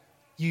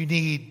you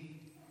need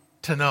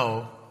to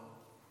know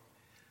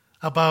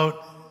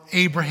about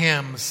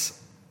Abraham's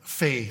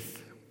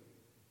faith.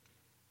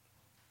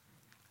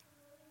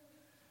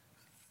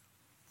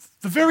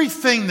 The very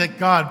thing that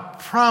God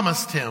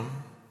promised him,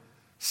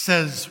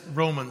 says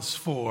Romans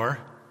 4,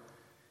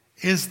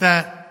 is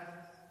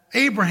that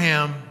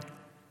Abraham,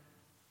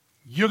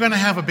 you're going to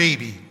have a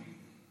baby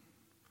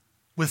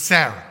with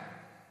Sarah.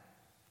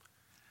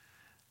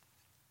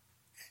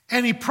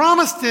 And he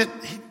promised it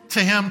to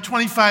him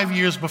 25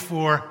 years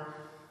before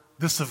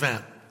this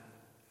event.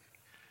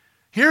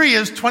 Here he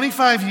is,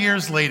 25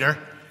 years later.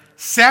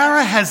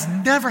 Sarah has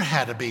never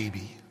had a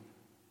baby,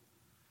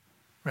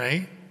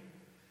 right?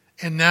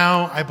 And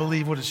now, I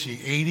believe, what is she,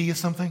 80 or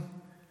something?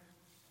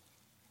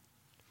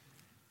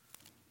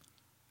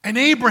 And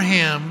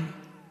Abraham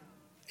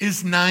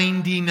is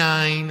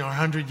 99 or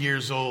 100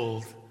 years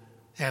old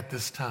at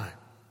this time.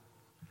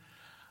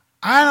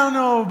 I don't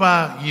know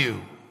about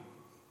you,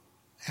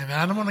 and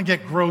I don't want to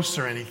get gross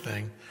or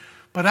anything,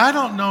 but I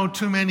don't know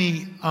too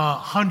many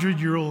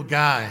 100-year-old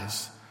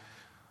guys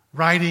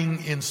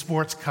riding in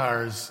sports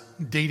cars,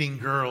 dating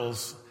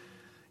girls,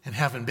 and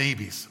having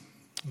babies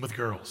with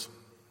girls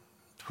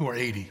who are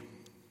 80.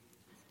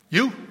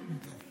 You?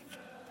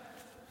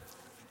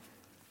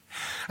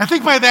 I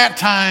think by that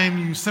time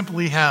you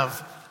simply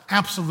have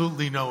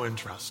absolutely no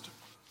interest.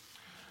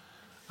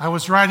 I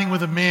was riding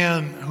with a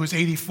man who's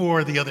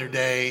 84 the other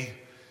day,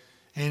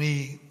 and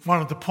he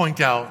wanted to point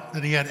out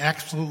that he had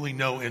absolutely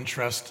no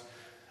interest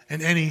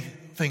in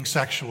anything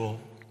sexual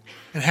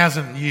and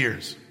hasn't in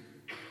years.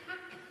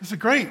 I said,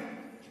 great.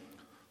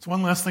 It's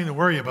one less thing to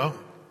worry about.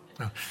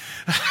 No.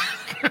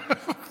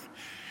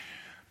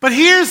 But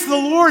here's the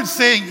Lord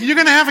saying, you're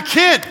going to have a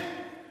kid.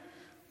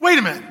 Wait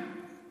a minute.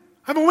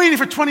 I've been waiting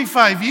for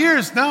 25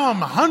 years. Now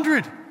I'm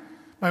 100.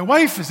 My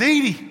wife is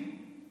 80.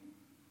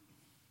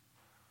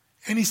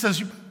 And he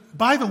says,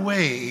 by the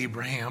way,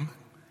 Abraham,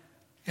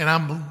 and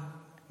I'm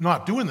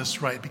not doing this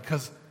right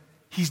because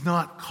he's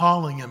not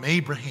calling him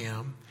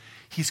Abraham.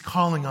 He's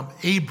calling him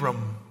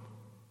Abram.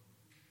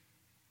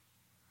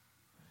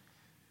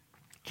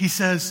 He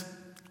says,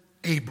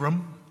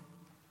 Abram.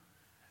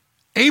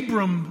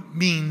 Abram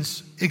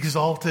means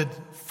exalted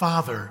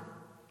father.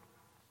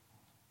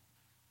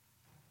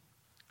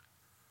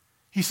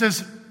 He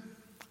says,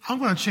 I'm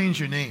going to change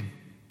your name.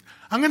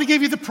 I'm going to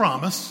give you the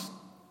promise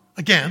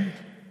again,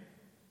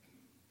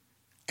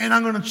 and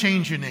I'm going to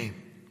change your name.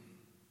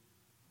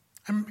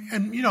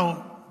 And you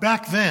know,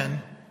 back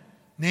then,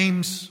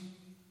 names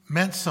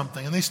meant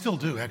something, and they still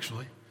do,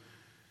 actually.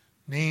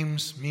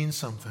 Names mean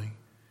something.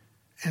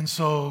 And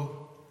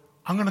so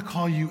I'm going to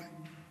call you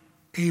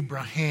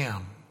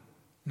Abraham,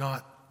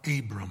 not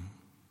Abram.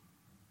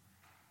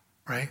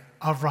 Right?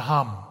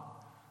 Avraham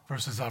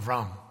versus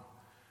Avram.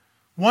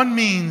 One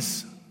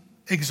means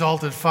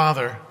exalted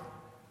father.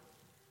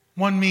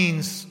 One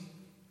means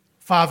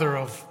father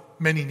of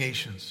many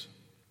nations.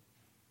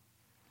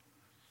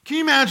 Can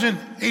you imagine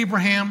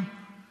Abraham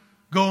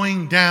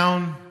going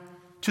down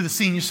to the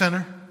senior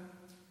center?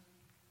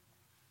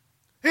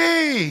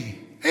 Hey,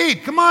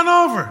 come on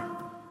over.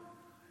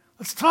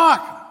 Let's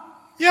talk.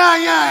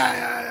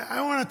 Yeah,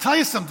 I want to tell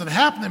you something that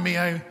happened to me.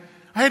 I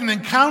had an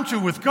encounter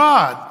with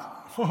God.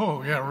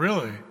 Oh, yeah,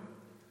 really?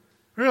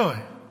 Really?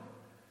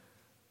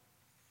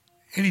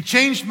 And he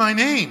changed my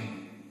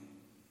name.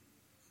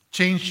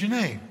 Changed your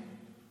name.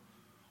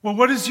 Well,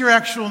 what is your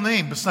actual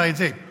name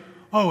besides Abe?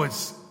 Oh,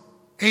 it's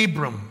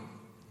Abram.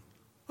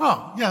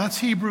 Oh, yeah, that's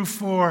Hebrew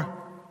for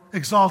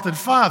exalted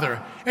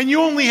father. And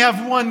you only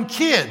have one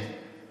kid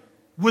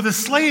with a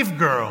slave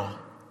girl.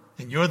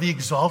 And you're the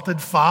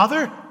exalted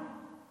father?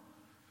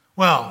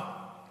 Well,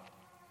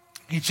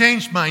 he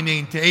changed my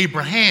name to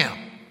Abraham,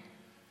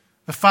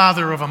 the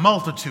father of a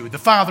multitude, the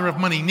father of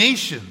many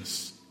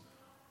nations.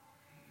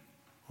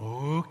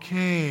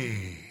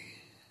 Okay.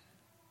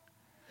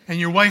 And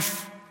your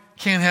wife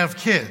can't have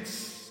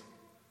kids.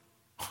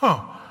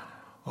 Oh,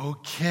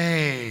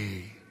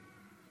 okay.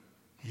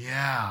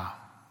 Yeah.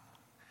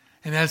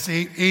 And as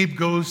Abe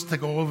goes to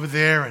go over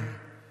there and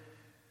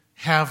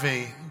have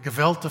a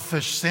gefilte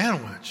fish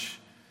sandwich,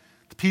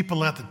 the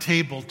people at the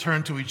table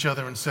turned to each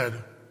other and said,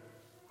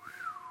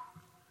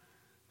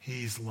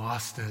 he's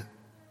lost it.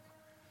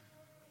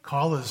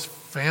 Call his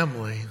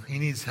family. He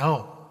needs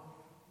help.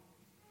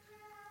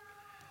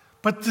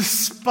 But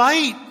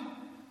despite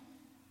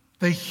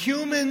the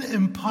human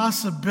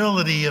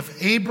impossibility of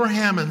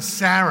Abraham and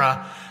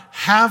Sarah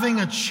having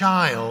a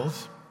child,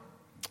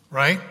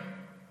 right?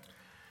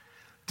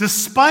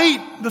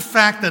 Despite the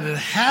fact that it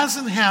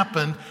hasn't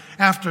happened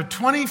after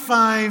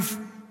 25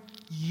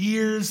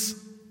 years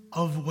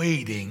of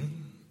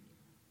waiting,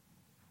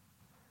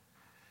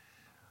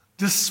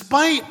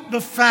 despite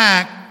the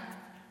fact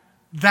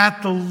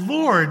that the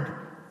Lord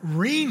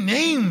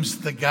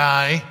renames the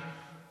guy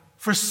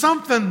for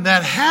something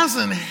that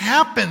hasn't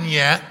happened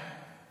yet.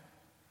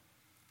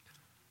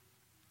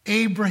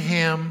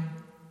 Abraham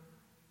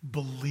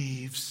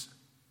believes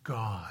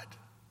God.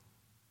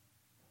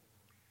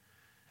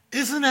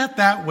 Isn't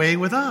that way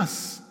with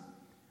us?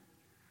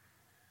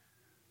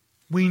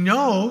 We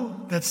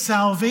know that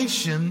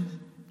salvation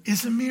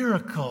is a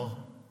miracle.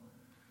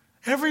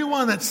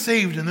 Everyone that's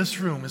saved in this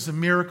room is a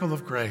miracle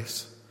of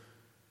grace.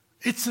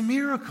 It's a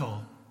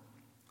miracle.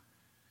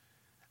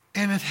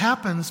 And it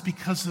happens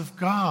because of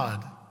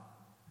God.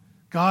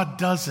 God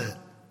does it.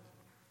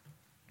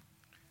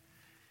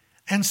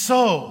 And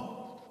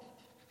so,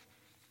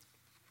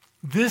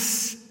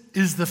 this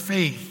is the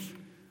faith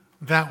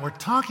that we're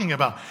talking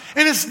about.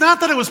 And it's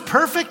not that it was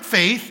perfect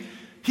faith.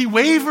 He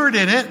wavered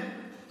in it,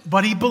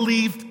 but he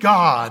believed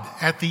God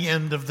at the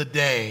end of the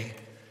day.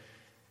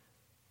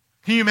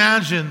 Can you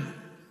imagine,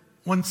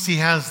 once he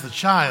has the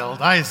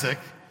child, Isaac,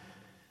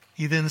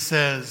 he then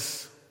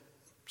says,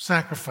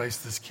 sacrifice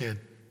this kid.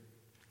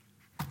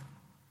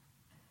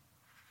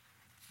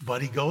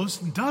 But he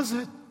goes and does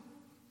it.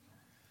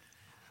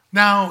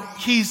 Now,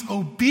 he's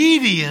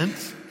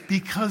obedient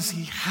because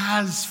he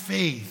has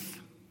faith.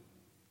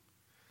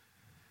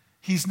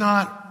 He's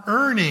not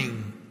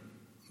earning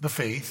the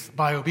faith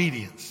by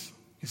obedience,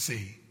 you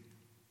see.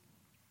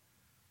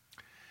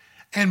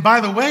 And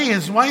by the way,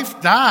 his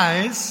wife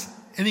dies,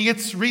 and he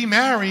gets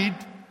remarried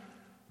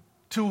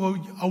to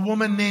a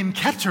woman named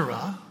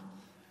Keturah,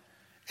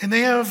 and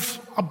they have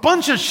a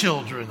bunch of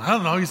children. I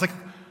don't know,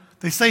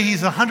 they say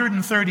he's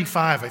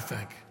 135, I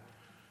think.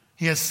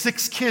 He has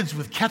 6 kids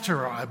with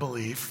Keturah, I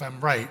believe, if I'm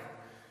right,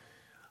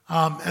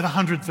 at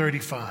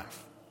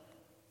 135.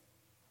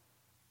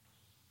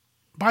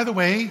 By the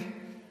way,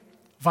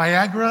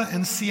 Viagra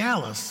and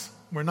Cialis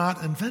were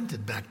not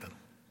invented back then,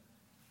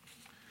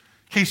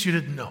 in case you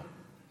didn't know.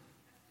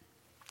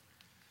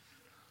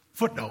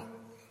 Footnote.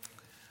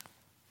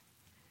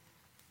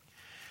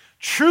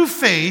 True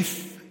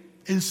faith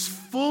is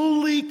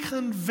fully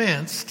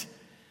convinced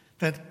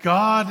that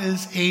God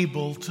is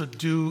able to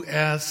do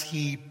as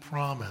he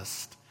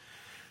promised,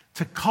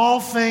 to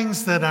call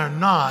things that are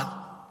not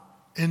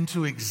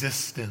into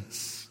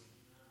existence.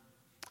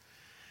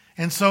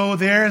 And so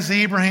there's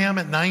Abraham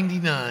at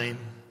 99,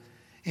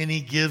 and he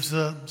gives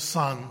a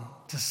son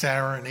to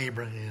Sarah and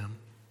Abraham.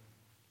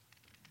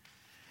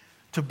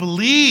 To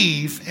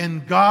believe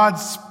in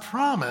God's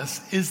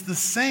promise is the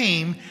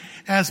same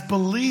as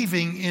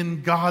believing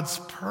in God's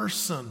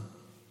person.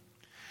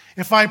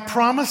 If I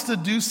promise to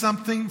do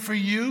something for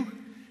you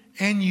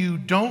and you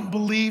don't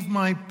believe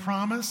my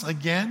promise,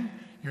 again,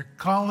 you're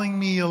calling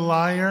me a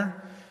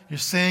liar. You're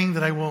saying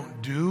that I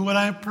won't do what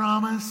I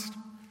promised.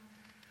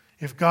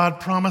 If God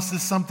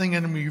promises something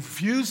and we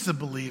refuse to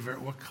believe it,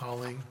 we're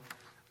calling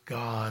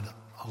God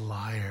a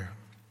liar.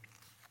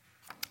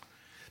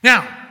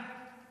 Now,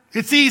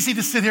 it's easy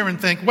to sit here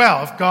and think,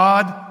 well, if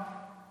God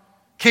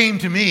came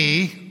to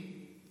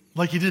me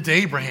like he did to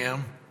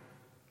Abraham,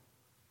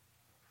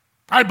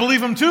 I'd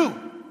believe him too.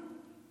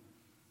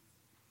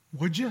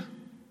 Would you?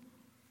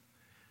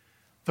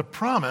 The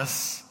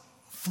promise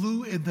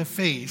flew in the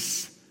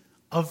face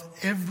of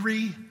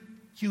every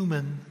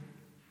human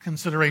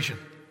consideration.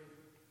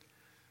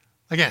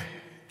 Again,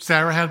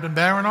 Sarah had been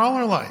barren all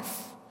her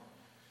life.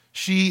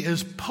 She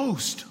is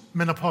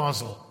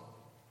post-menopausal.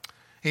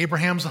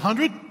 Abraham's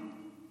 100.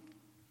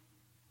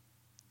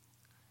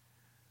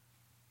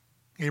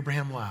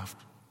 Abraham laughed.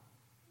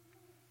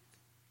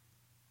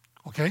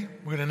 Okay,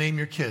 we're going to name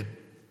your kid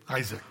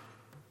Isaac.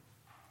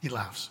 He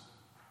laughs.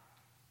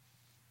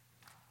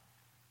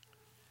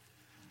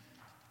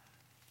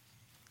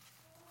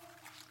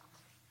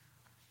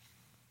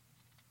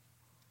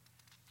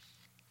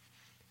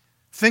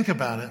 Think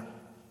about it.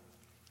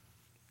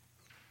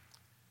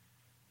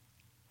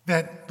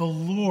 That the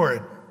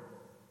Lord,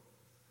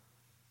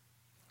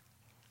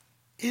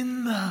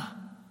 in the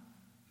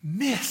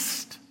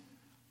midst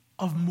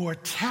of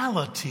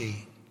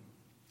mortality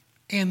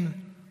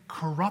and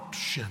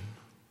corruption,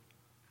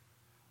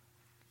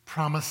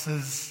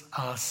 promises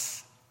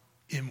us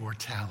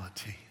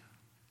immortality.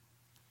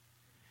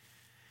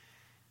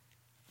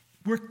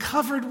 We're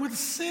covered with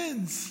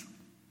sins.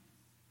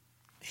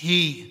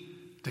 He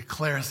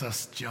declares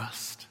us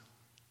just.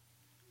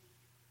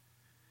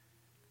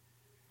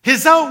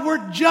 His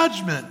outward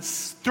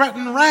judgments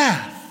threaten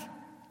wrath.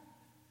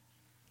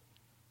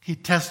 He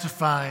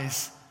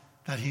testifies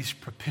that he's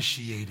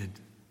propitiated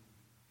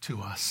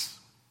to us.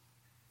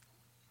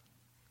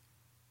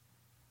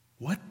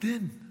 What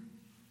then?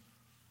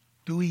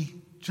 Do we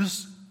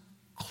just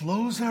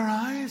close our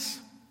eyes?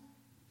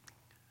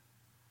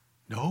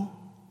 No.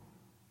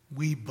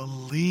 We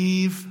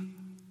believe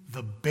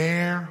the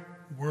bare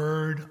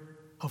word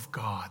of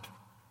God.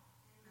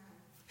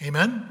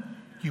 Amen?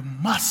 You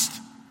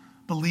must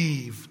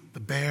believe the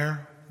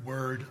bare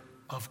word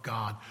of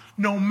God.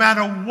 No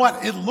matter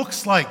what it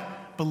looks like,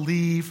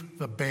 believe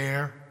the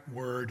bare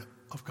word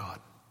of God.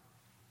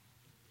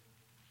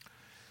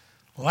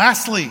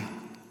 Lastly,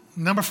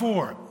 number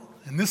 4,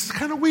 and this is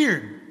kind of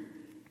weird,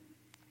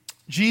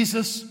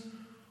 Jesus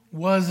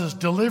was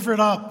delivered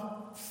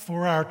up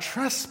for our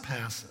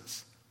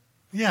trespasses.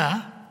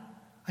 Yeah,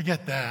 I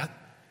get that.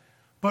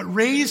 But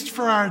raised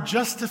for our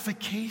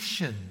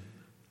justification.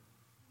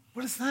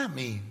 What does that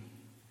mean?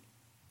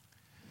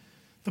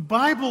 The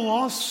Bible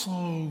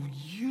also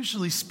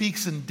usually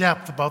speaks in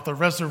depth about the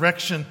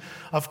resurrection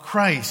of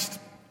Christ.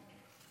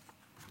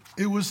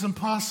 It was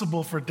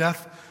impossible for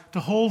death to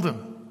hold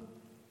him.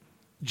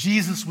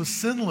 Jesus was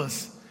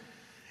sinless.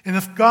 And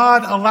if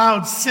God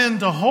allowed sin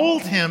to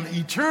hold him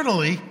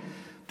eternally,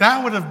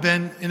 that would have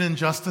been an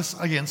injustice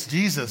against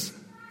Jesus.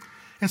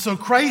 And so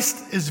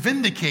Christ is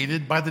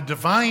vindicated by the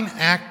divine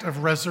act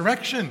of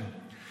resurrection.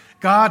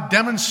 God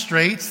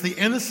demonstrates the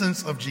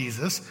innocence of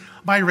Jesus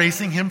by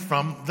raising him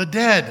from the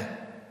dead.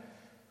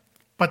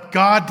 But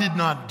God did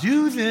not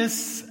do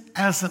this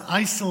as an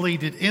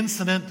isolated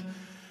incident,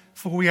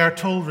 for we are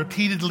told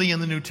repeatedly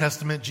in the New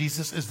Testament,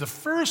 Jesus is the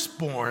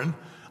firstborn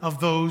of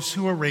those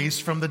who are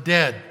raised from the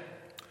dead.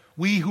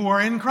 We who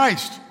are in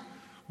Christ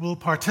will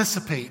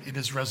participate in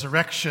his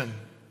resurrection.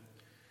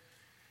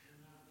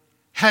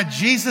 Had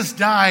Jesus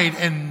died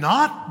and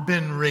not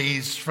been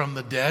raised from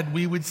the dead,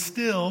 we would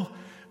still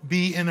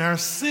be in our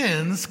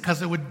sins,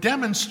 because it would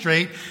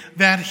demonstrate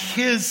that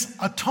his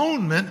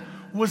atonement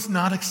was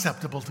not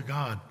acceptable to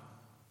God.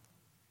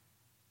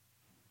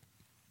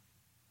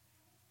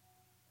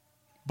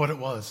 But it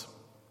was.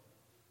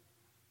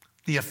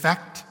 The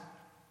effect,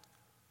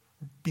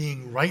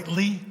 being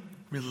rightly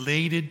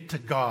related to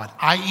God,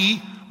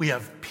 i.e., we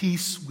have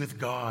peace with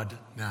God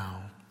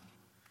now.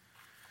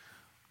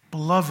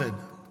 Beloved,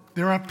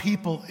 there are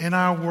people in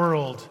our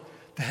world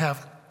that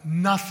have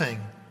nothing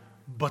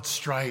but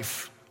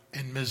strife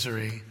and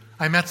misery.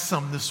 I met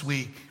some this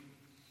week.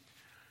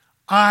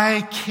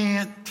 I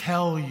can't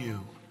tell you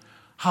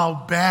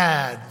how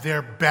bad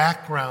their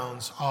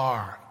backgrounds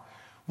are,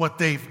 what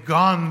they've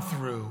gone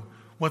through,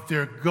 what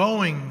they're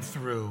going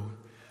through,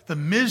 the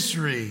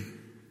misery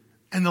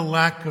and the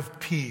lack of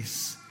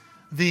peace,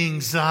 the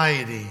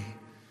anxiety,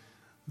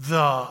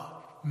 the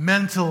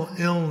mental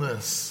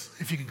illness,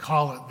 if you can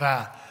call it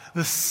that,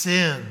 the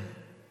sin.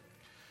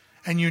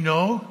 And you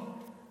know,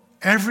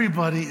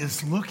 everybody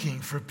is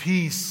looking for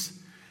peace.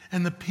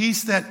 And the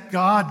peace that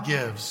God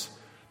gives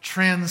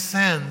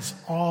transcends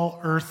all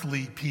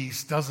earthly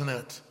peace, doesn't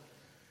it?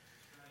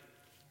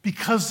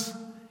 Because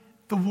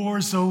the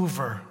war's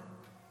over.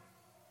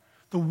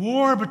 The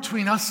war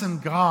between us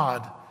and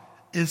God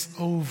is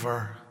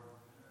over.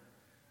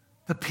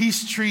 The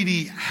peace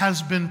treaty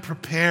has been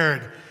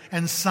prepared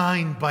and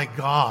signed by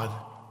God,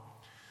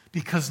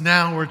 because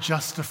now we're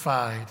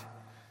justified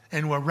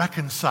and we're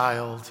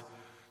reconciled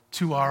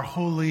to our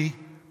holy,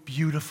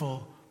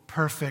 beautiful,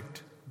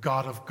 perfect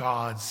God of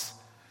gods,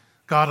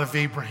 God of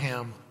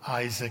Abraham,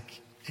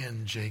 Isaac,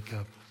 and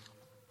Jacob.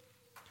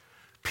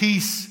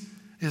 Peace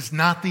is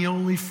not the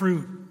only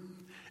fruit.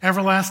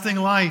 Everlasting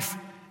life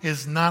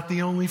is not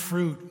the only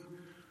fruit.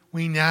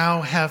 We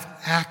now have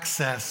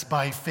access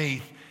by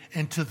faith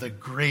into the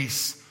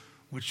grace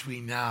which we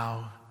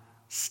now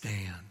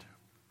stand.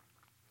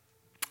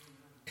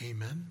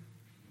 Amen.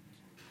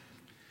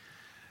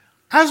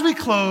 As we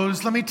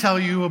close, let me tell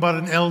you about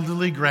an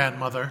elderly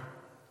grandmother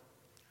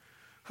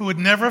who had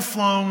never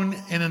flown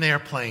in an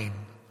airplane,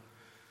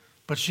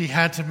 but she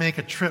had to make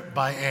a trip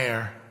by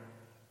air.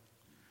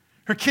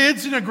 Her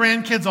kids and her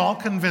grandkids all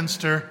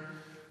convinced her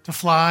to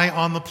fly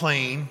on the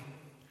plane,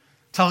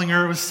 telling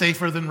her it was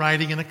safer than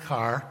riding in a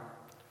car.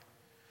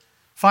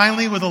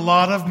 Finally, with a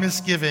lot of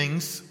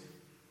misgivings,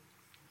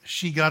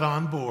 she got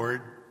on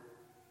board.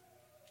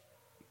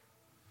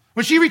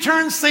 When she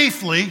returned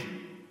safely,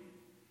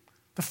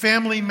 the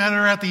family met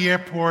her at the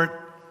airport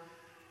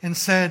and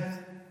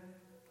said,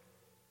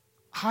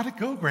 "How'd it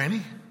go,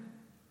 Granny?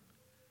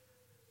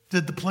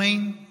 Did the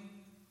plane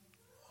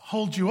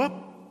hold you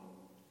up?"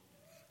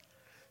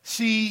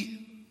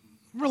 She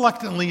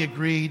reluctantly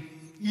agreed,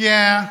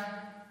 "Yeah,"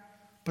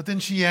 but then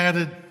she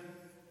added,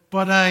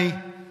 "But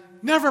I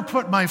never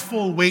put my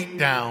full weight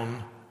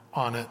down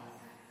on it."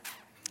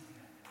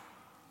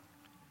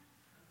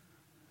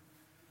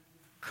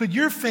 Could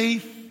your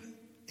faith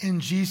in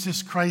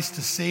Jesus Christ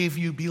to save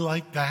you be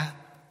like that?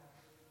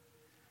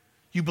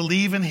 You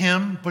believe in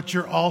him, but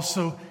you're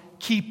also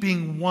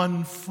keeping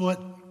one foot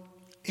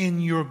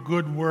in your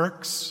good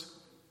works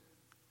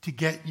to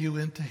get you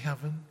into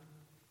heaven?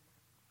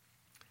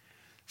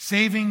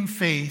 Saving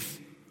faith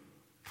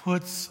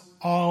puts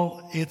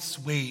all its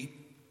weight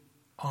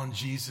on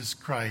Jesus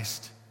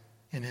Christ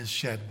and his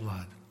shed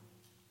blood.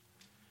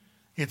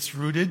 It's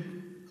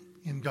rooted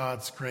in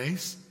God's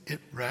grace.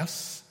 It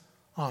rests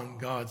on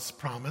God's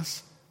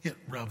promise. It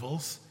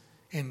revels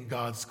in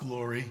God's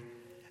glory.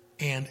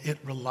 And it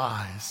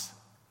relies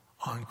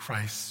on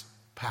Christ's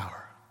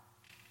power.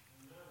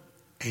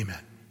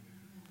 Amen.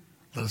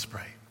 Let us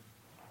pray.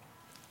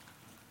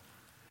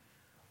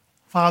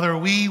 Father,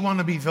 we want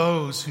to be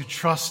those who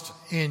trust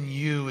in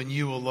you and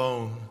you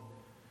alone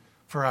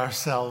for our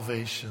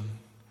salvation.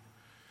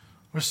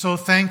 We're so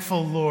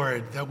thankful,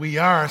 Lord, that we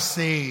are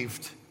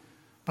saved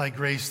by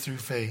grace through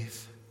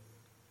faith.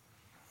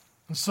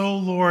 And so,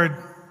 Lord,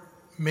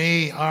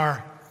 may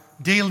our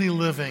daily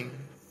living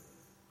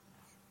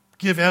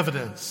give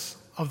evidence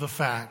of the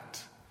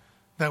fact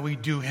that we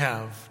do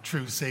have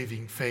true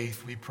saving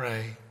faith, we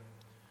pray.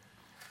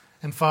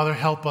 And Father,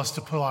 help us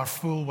to put our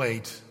full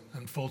weight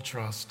and full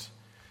trust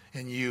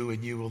in you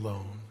and you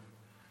alone.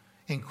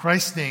 In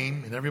Christ's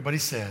name, and everybody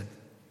said,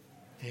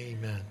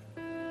 amen.